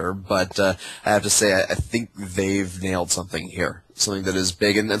detractor, but I have to say I think they've nailed something here, something that is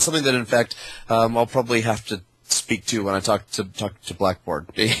big, and something that, in fact, I'll probably have to speak to when I talk to Blackboard.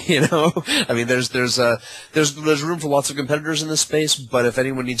 You know, I mean, there's room for lots of competitors in this space, but if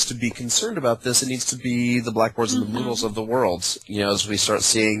anyone needs to be concerned about this, it needs to be the Blackboards and the Moodles of the world. You know, as we start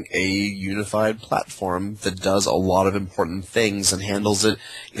seeing a unified platform that does a lot of important things and handles it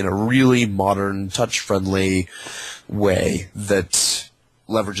in a really modern, touch-friendly way that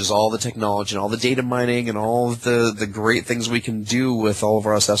leverages all the technology and all the data mining and all of the great things we can do with all of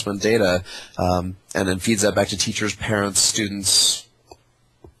our assessment data, and then feeds that back to teachers, parents, students,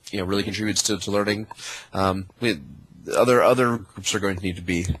 you know, really contributes to learning. Other groups are going to need to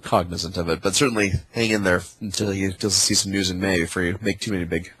be cognizant of it, but certainly hang in there until you see some news in May before you make too many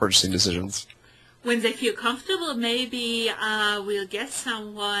big purchasing decisions. When they feel comfortable, maybe we'll get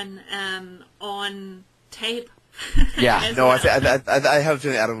someone on tape. Yeah, no, well. I have a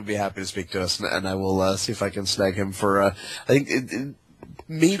feeling Adam would be happy to speak to us, and I will see if I can snag him for, I think,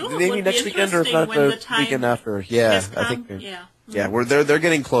 maybe next weekend, or if not the weekend after. Yeah, I think. Yeah, they're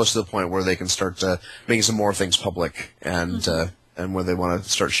getting close to the point where they can start making some more things public, and where they want to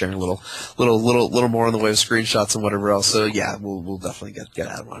start sharing a little more in the way of screenshots and whatever else. So yeah, we'll definitely get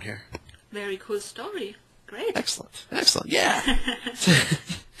Adam on here. Very cool story. Great. Excellent. Yeah.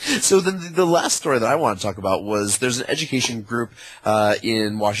 So the last story that I want to talk about was there's an education group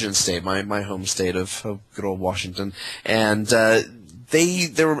in Washington State, my home state of good old Washington, and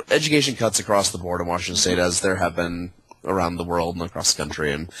there were education cuts across the board in Washington State, as there have been around the world and across the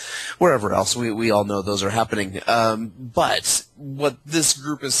country and wherever else. We all know those are happening. But what this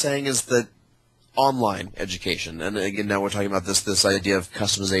group is saying is that online education, and again now we're talking about this idea of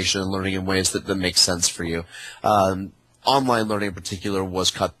customization and learning in ways that make sense for you. Online learning in particular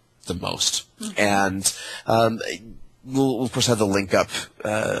was cut the most. And we'll of course have the link up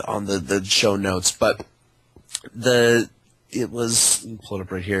on the show notes, but it was, let me pull it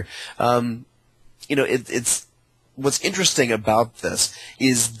up right here. It's what's interesting about this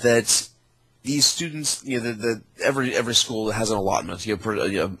is that these students, every school has an allotment,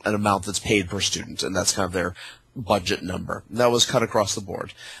 an amount that's paid per student, and that's kind of their budget number. That was cut across the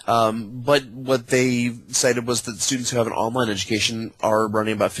board. But what they cited was that students who have an online education are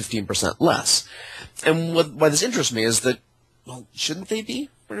running about 15% less. And why this interests me is that, well, shouldn't they be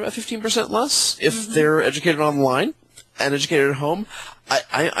running about 15% less if they're educated online and educated at home?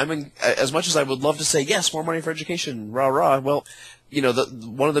 I'm as much as I would love to say, yes, more money for education, rah, rah, well,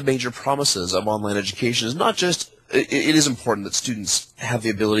 one of the major promises of online education is not just it is important that students have the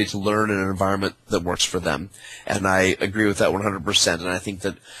ability to learn in an environment that works for them. And I agree with that 100%. And I think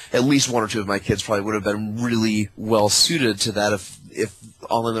that at least one or two of my kids probably would have been really well suited to that if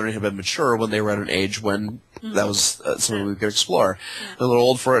online learning had been mature when they were at an age when that was something we could explore. Yeah. They're a little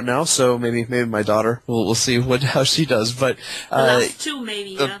old for it now, so maybe my daughter, we'll see how she does. But the last two,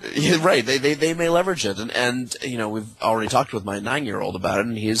 maybe. Yeah. Right. They may leverage it, and we've already talked with my 9-year-old about it,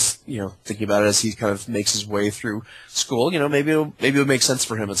 and he's thinking about it as he kind of makes his way through school. Maybe it would make sense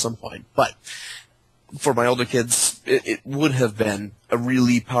for him at some point. But for my older kids, it would have been a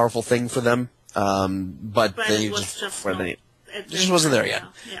really powerful thing for them. But they it just wasn't there yet.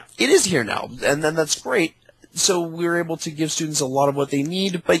 Yeah. It is here now, and then that's great. So we're able to give students a lot of what they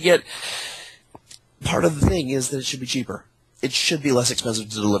need, but yet part of the thing is that it should be cheaper. It should be less expensive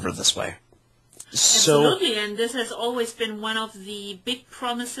to deliver this way. Absolutely, and this has always been one of the big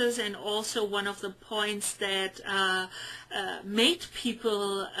promises and also one of the points that made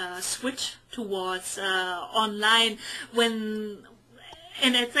people switch towards online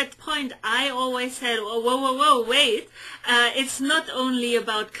and at that point, I always said, whoa, wait. It's not only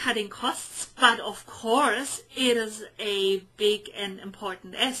about cutting costs, but of course, it is a big and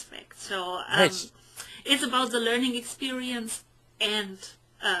important aspect. So it's about the learning experience and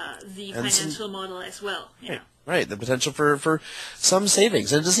the financial model as well. Yeah. Right, the potential for some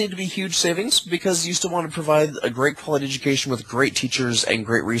savings. And it doesn't need to be huge savings because you still want to provide a great quality education with great teachers and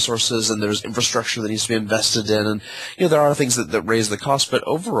great resources, and there's infrastructure that needs to be invested in. And there are things that raise the cost, but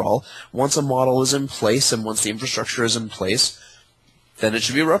overall, once a model is in place and once the infrastructure is in place, then it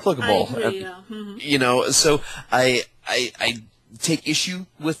should be replicable. I agree, yeah. So I take issue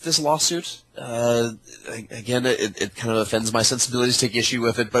with this lawsuit. Again, it kind of offends my sensibilities to take issue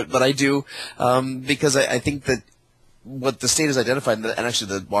with it, but I do, because I think that what the state has identified, and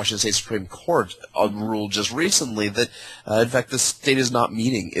actually the Washington State Supreme Court ruled just recently that, in fact, the state is not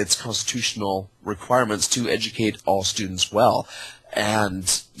meeting its constitutional requirements to educate all students well. And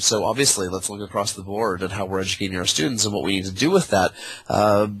so obviously, let's look across the board at how we're educating our students and what we need to do with that.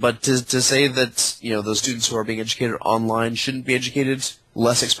 But to say that, those students who are being educated online shouldn't be educated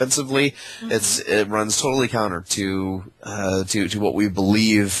less expensively, it runs totally counter to what we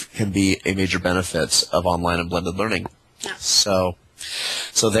believe can be a major benefit of online and blended learning. Yeah. So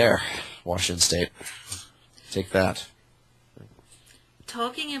there, Washington State, take that.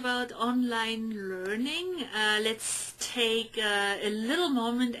 Talking about online learning, let's take a little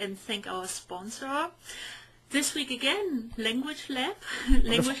moment and thank our sponsor. This week again, Language Lab,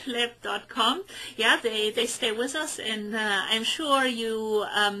 languagelab.com. Yeah, they stay with us, and I'm sure you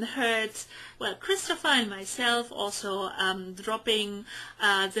heard, Christopher and myself also dropping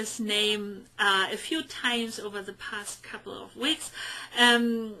this name a few times over the past couple of weeks.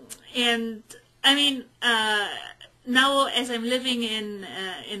 And I mean, now, as I'm living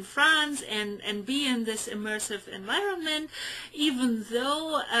in France and be in this immersive environment, even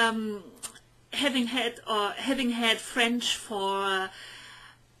though having had French for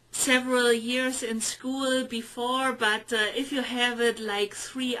several years in school before, but if you have it like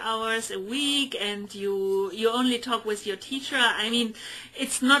 3 hours a week and you only talk with your teacher, I mean,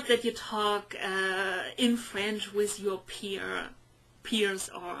 it's not that you talk in French with your peers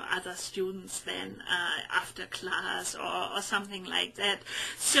or other students then after class or something like that.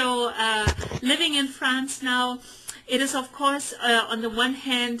 So living in France now, it is of course on the one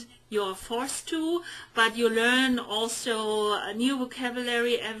hand you're forced to, but you learn also a new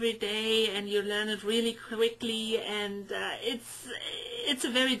vocabulary every day and you learn it really quickly, and it's a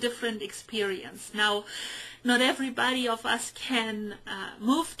very different experience. Now, not everybody of us can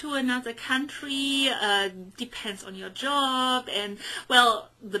move to another country, depends on your job, and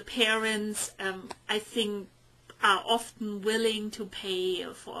the parents I think are often willing to pay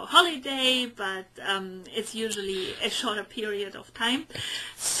for a holiday, but it's usually a shorter period of time.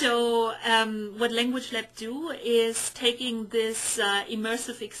 So what Language Lab do is taking this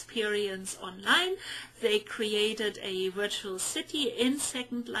immersive experience online. They created a virtual city in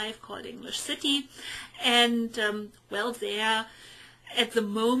Second Life called English City, and there, at the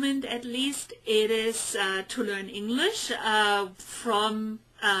moment at least, it is to learn English from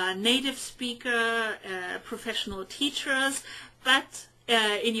native speaker, professional teachers, but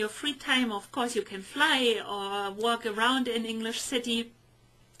in your free time, of course, you can fly or walk around in English City,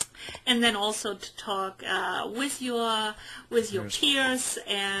 and then also to talk with your peers.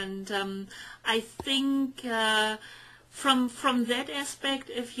 And I think from that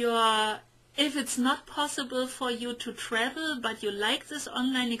aspect, if it's not possible for you to travel, but you like this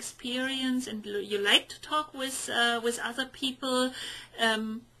online experience and you like to talk with other people,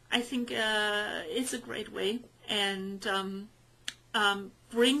 I think it's a great way, and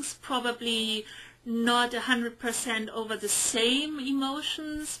brings probably not 100% over the same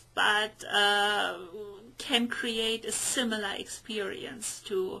emotions, but can create a similar experience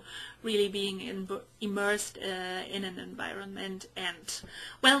to really being immersed in an environment. And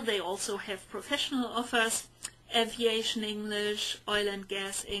they also have professional offers, aviation English, oil and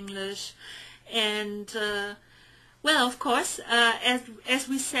gas English, and of course, as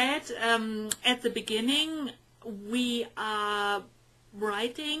we said at the beginning, we are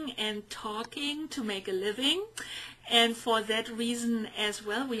writing and talking to make a living, and for that reason as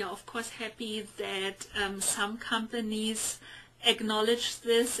well, we are of course happy that some companies acknowledge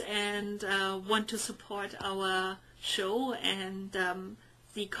this and want to support our show and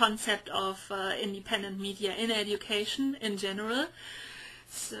the concept of independent media in education in general.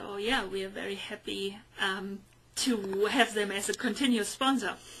 So yeah, we are very happy to have them as a continuous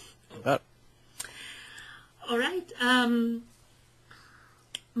sponsor. All right.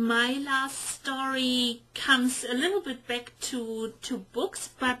 My last story comes a little bit back to books,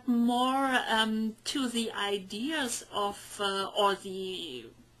 but more to the ideas of, or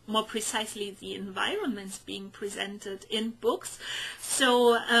more precisely, the environments being presented in books.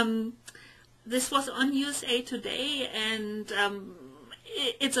 So this was on USA Today, and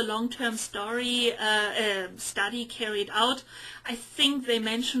it's a long-term study carried out. I think they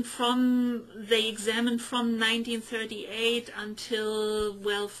mentioned they examined from 1938 until,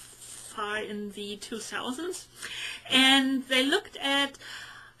 far in the 2000s. And they looked at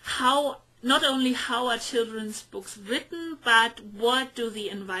not only how are children's books written, but what do the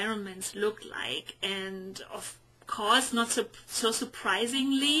environments look like. And of course, not so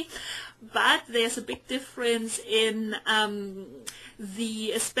surprisingly, but there's a big difference in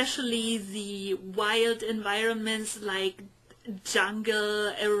especially the wild environments like jungle,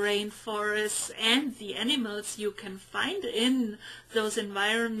 a rainforest, and the animals you can find in those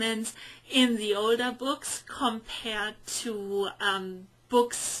environments in the older books compared to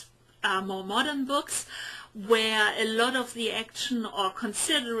books, more modern books, where a lot of the action, or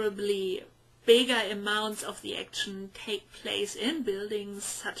considerably bigger amounts of the action, take place in buildings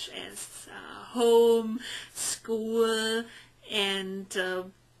such as home, school, and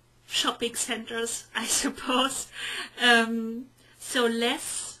shopping centers, I suppose. So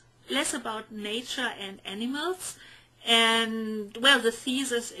less about nature and animals. And, well, the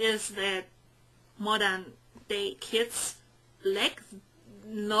thesis is that modern day kids lack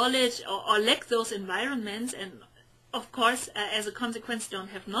knowledge or lack those environments, and of course, as a consequence, don't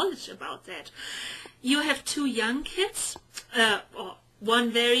have knowledge about that. You have two young kids, or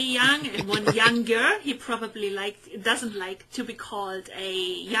one very young and one younger. He probably doesn't like to be called a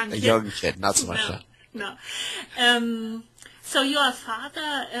young kid. A young kid, not so much. No. So you're a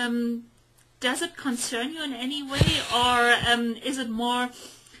father. Does it concern you in any way, or is it more,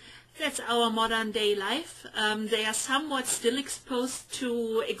 that's our modern day life? They are somewhat still exposed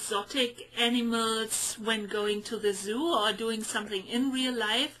to exotic animals when going to the zoo or doing something in real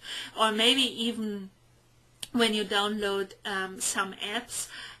life, or maybe even when you download some apps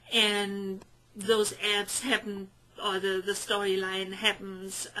and those apps happen, or the storyline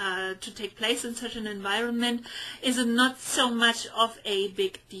happens to take place in such an environment. Is it not so much of a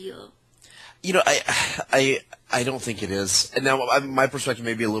big deal? You know, I don't think it is. And now my perspective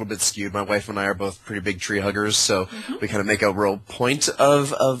may be a little bit skewed. My wife and I are both pretty big tree huggers, so we kind of make a real point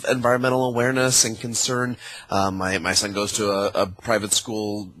of environmental awareness and concern. My son goes to a private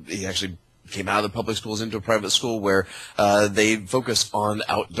school. He actually came out of the public schools into a private school where they focus on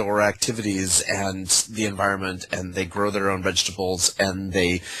outdoor activities and the environment, and they grow their own vegetables, and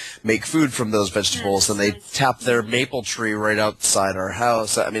they make food from those vegetables, and they tap their maple tree right outside our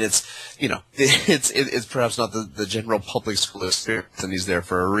house. I mean, it's perhaps not the general public school experience, and he's there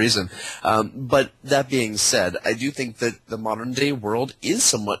for a reason. But that being said, I do think that the modern day world is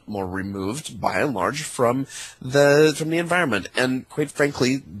somewhat more removed, by and large, from the environment, and quite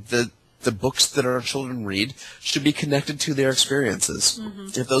frankly, the books that our children read should be connected to their experiences.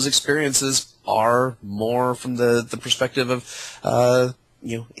 If those experiences are more from the perspective of,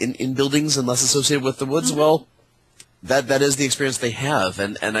 in buildings and less associated with the woods, well, that is the experience they have,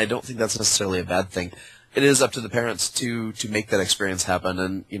 and I don't think that's necessarily a bad thing. It is up to the parents to make that experience happen,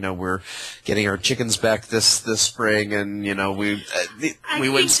 and we're getting our chickens back this spring, and we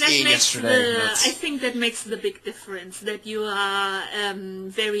went skiing yesterday. I think that makes the big difference, that you are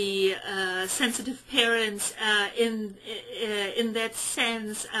very sensitive parents in that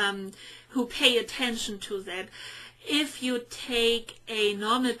sense, who pay attention to that. If you take a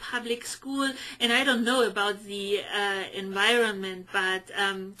normal public school, and I don't know about the environment, but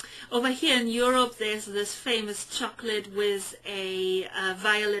over here in Europe there's this famous chocolate with a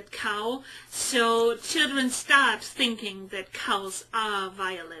violet cow. So children start thinking that cows are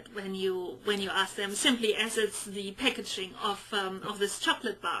violet when you ask them, simply as it's the packaging of this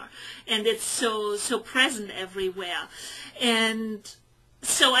chocolate bar, and it's so present everywhere. And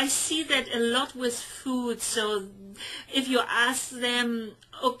so I see that a lot with food. So if you ask them,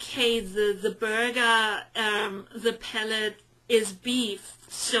 okay, the burger, the pellet is beef.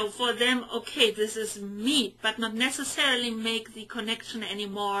 So for them, okay, this is meat, but not necessarily make the connection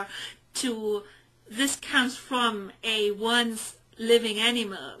anymore to this comes from a once living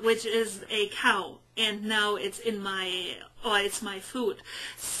animal, which is a cow, and now it's it's my food.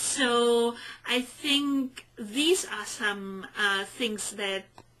 So I think these are some things that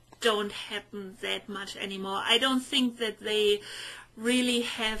don't happen that much anymore. I don't think that they really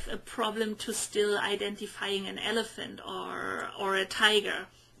have a problem to still identifying an elephant or a tiger,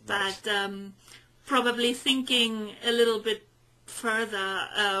 but probably thinking a little bit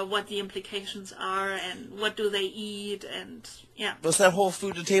further what the implications are and what do they eat, and well, it's that whole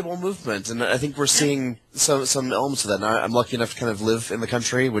food to table movement, and I think we're seeing some elements of that. Now, I'm lucky enough to kind of live in the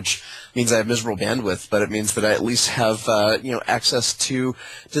country, which means I have miserable bandwidth, but it means that I at least have access to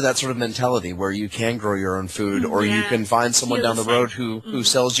that sort of mentality where you can grow your own food, or you can find someone down the road who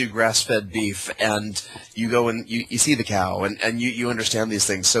sells you grass-fed beef, and you go and you see the cow, and you understand these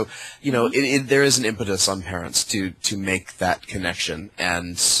things. So there is an impetus on parents to make that connection,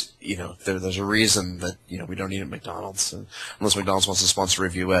 and there's a reason that we don't eat at McDonald's, unless McDonald's wants to sponsor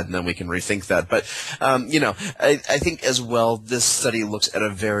Review Ed, and then we can rethink that. But I think as well, this study looks at a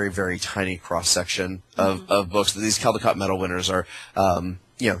very, very tiny cross section of books. These Caldecott Medal winners are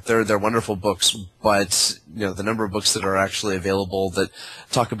they're wonderful books, but the number of books that are actually available that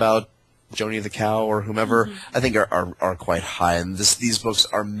talk about Joni the Cow or whomever, I think are quite high. And these books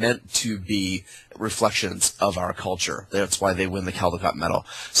are meant to be reflections of our culture. That's why they win the Caldecott Medal.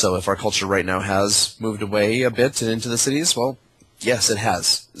 So if our culture right now has moved away a bit and into the cities, well, yes, it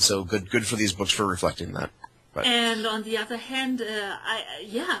has. So good for these books for reflecting that. But. And on the other hand,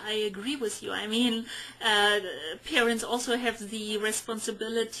 I agree with you. I mean, parents also have the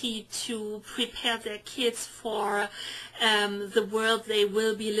responsibility to prepare their kids for the world they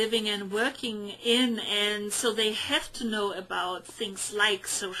will be living and working in, and so they have to know about things like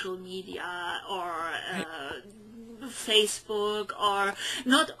social media or Facebook, or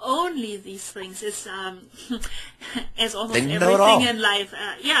not only these things. It's as almost everything in life.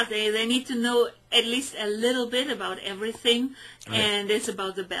 They need to know at least a little bit about everything, and it's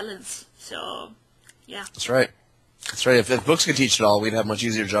about the balance. So, yeah. That's right. That's right. If books could teach it all, we'd have a much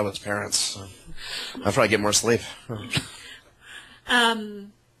easier job as parents. So I'd probably get more sleep.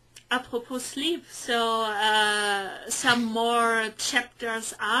 Apropos sleep, so some more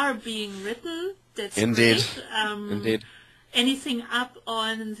chapters are being written. That's Indeed. great. Indeed. Anything up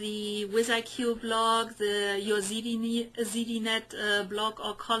on the WizIQ blog, your ZDNet blog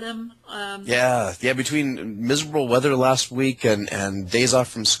or column? Yeah. Between miserable weather last week and days off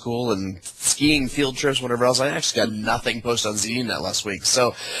from school and skiing, field trips, whatever else, I actually got nothing posted on ZDNet last week.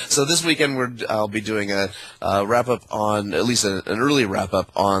 So this weekend I'll be doing a wrap up on, at least an early wrap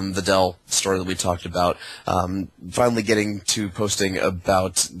up on the Dell story that we talked about. Finally getting to posting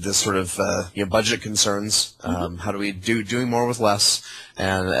about this sort of budget concerns. How do we doing more with less,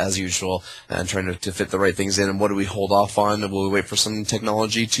 and as usual, and trying to fit the right things in, and what do we hold off on? Will we wait for some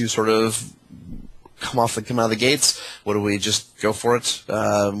technology to sort of come out of the gates? What do we just go for it?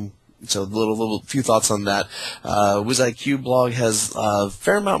 So little few thoughts on that. WizIQ blog has a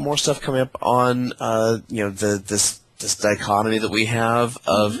fair amount more stuff coming up on this dichotomy that we have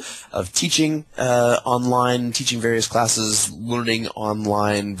of teaching online, teaching various classes, learning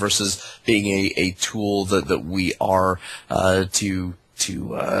online versus being a tool that we are to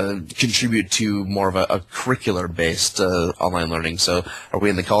contribute to more of a curricular-based online learning. So are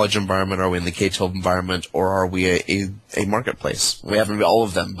we in the college environment, are we in the K-12 environment, or are we a marketplace? We haven't all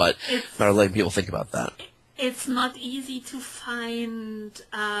of them, but better letting people think about that. It's not easy to find,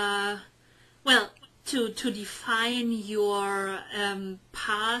 to define your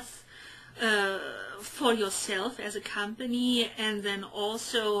path for yourself as a company, and then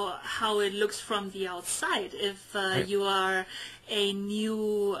also how it looks from the outside. If you are a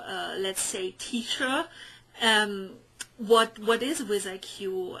new, let's say, teacher, what is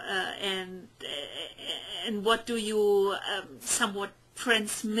WizIQ, and what do you somewhat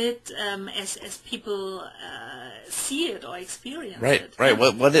transmit as people see it or experience it. Right.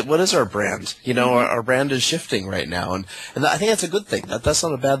 What is our brand? Our brand is shifting right now, and I think that's a good thing. That's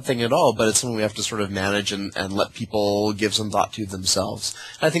not a bad thing at all, but it's something we have to sort of manage and let people give some thought to themselves.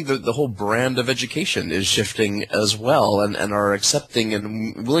 And I think the whole brand of education is shifting as well, and our accepting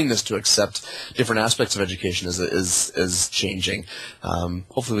and willingness to accept different aspects of education is changing.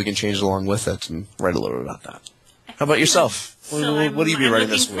 Hopefully we can change along with it and write a little bit about that. How about yourself? So what do you be writing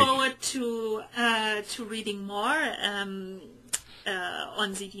this week? I'm looking forward to reading more on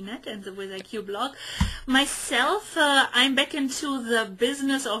ZDNet and the WizIQ blog. Myself, I'm back into the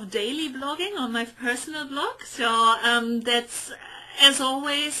business of daily blogging on my personal blog. So that's, as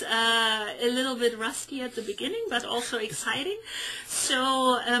always, a little bit rusty at the beginning, but also exciting.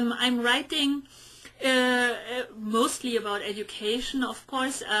 So I'm writing mostly about education, of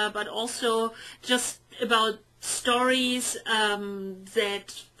course, but also just about stories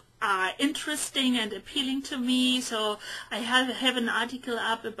that are interesting and appealing to me. So I have an article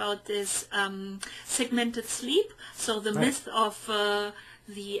up about this segmented sleep. So the myth of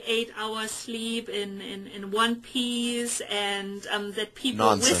the 8-hour sleep in one piece, and that people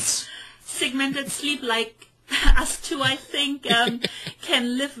with segmented sleep, like us two, I think,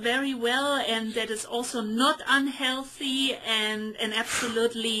 can live very well, and that is also not unhealthy and an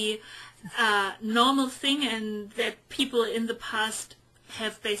absolutely normal thing, and that people in the past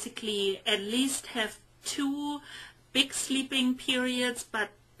have basically at least have 2 big sleeping periods, but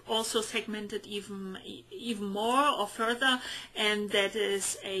also segmented even more or further, and that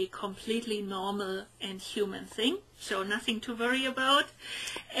is a completely normal and human thing, so nothing to worry about.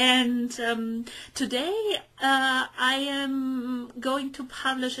 And today I am going to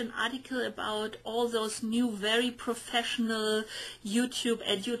publish an article about all those new very professional YouTube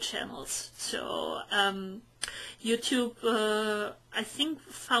edu channels. So YouTube, I think,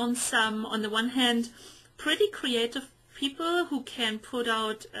 found some, on the one hand, pretty creative people who can put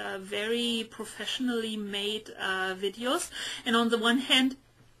out very professionally made videos, and on the one hand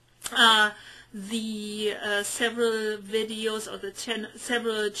the several videos or the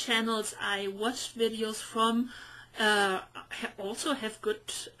several channels I watched videos from also have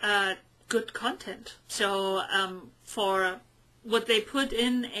good content. So for what they put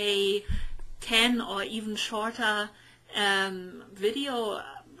in a 10 or even shorter video,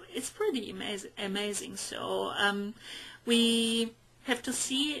 it's pretty amazing. So we have to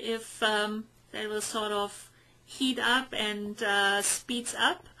see if they will sort of heat up and speeds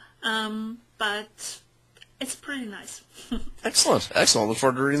up, but it's pretty nice. Excellent. Look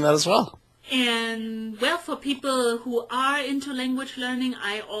forward to reading that as well. And, well, for people who are into language learning,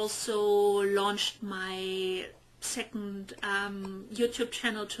 I also launched my second YouTube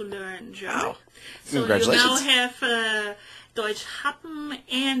channel to learn German. Wow. So you now have Deutsch happen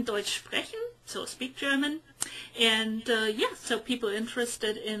and Deutsch sprechen, so speak German. And, yeah, so people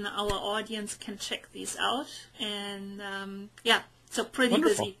interested in our audience can check these out. And, yeah. So pretty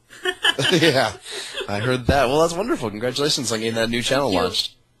wonderful. Busy. Yeah, I heard that. Well, that's wonderful. Congratulations on getting that new channel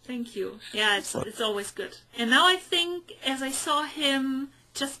launched. Thank you. Yeah, it's always good. And now I think, as I saw him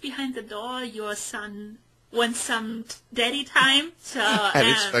just behind the door, your son wants some daddy time. So I'd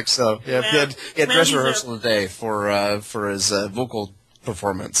expect so. Yeah, well, he had dress rehearsal today for his vocal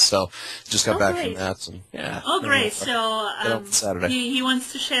performance. So just got back from that. And, yeah. Oh, great. So Saturday. He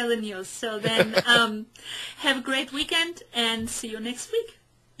wants to share the news. So then have a great weekend and see you next week.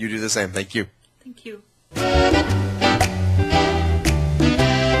 You do the same. Thank you. Thank you.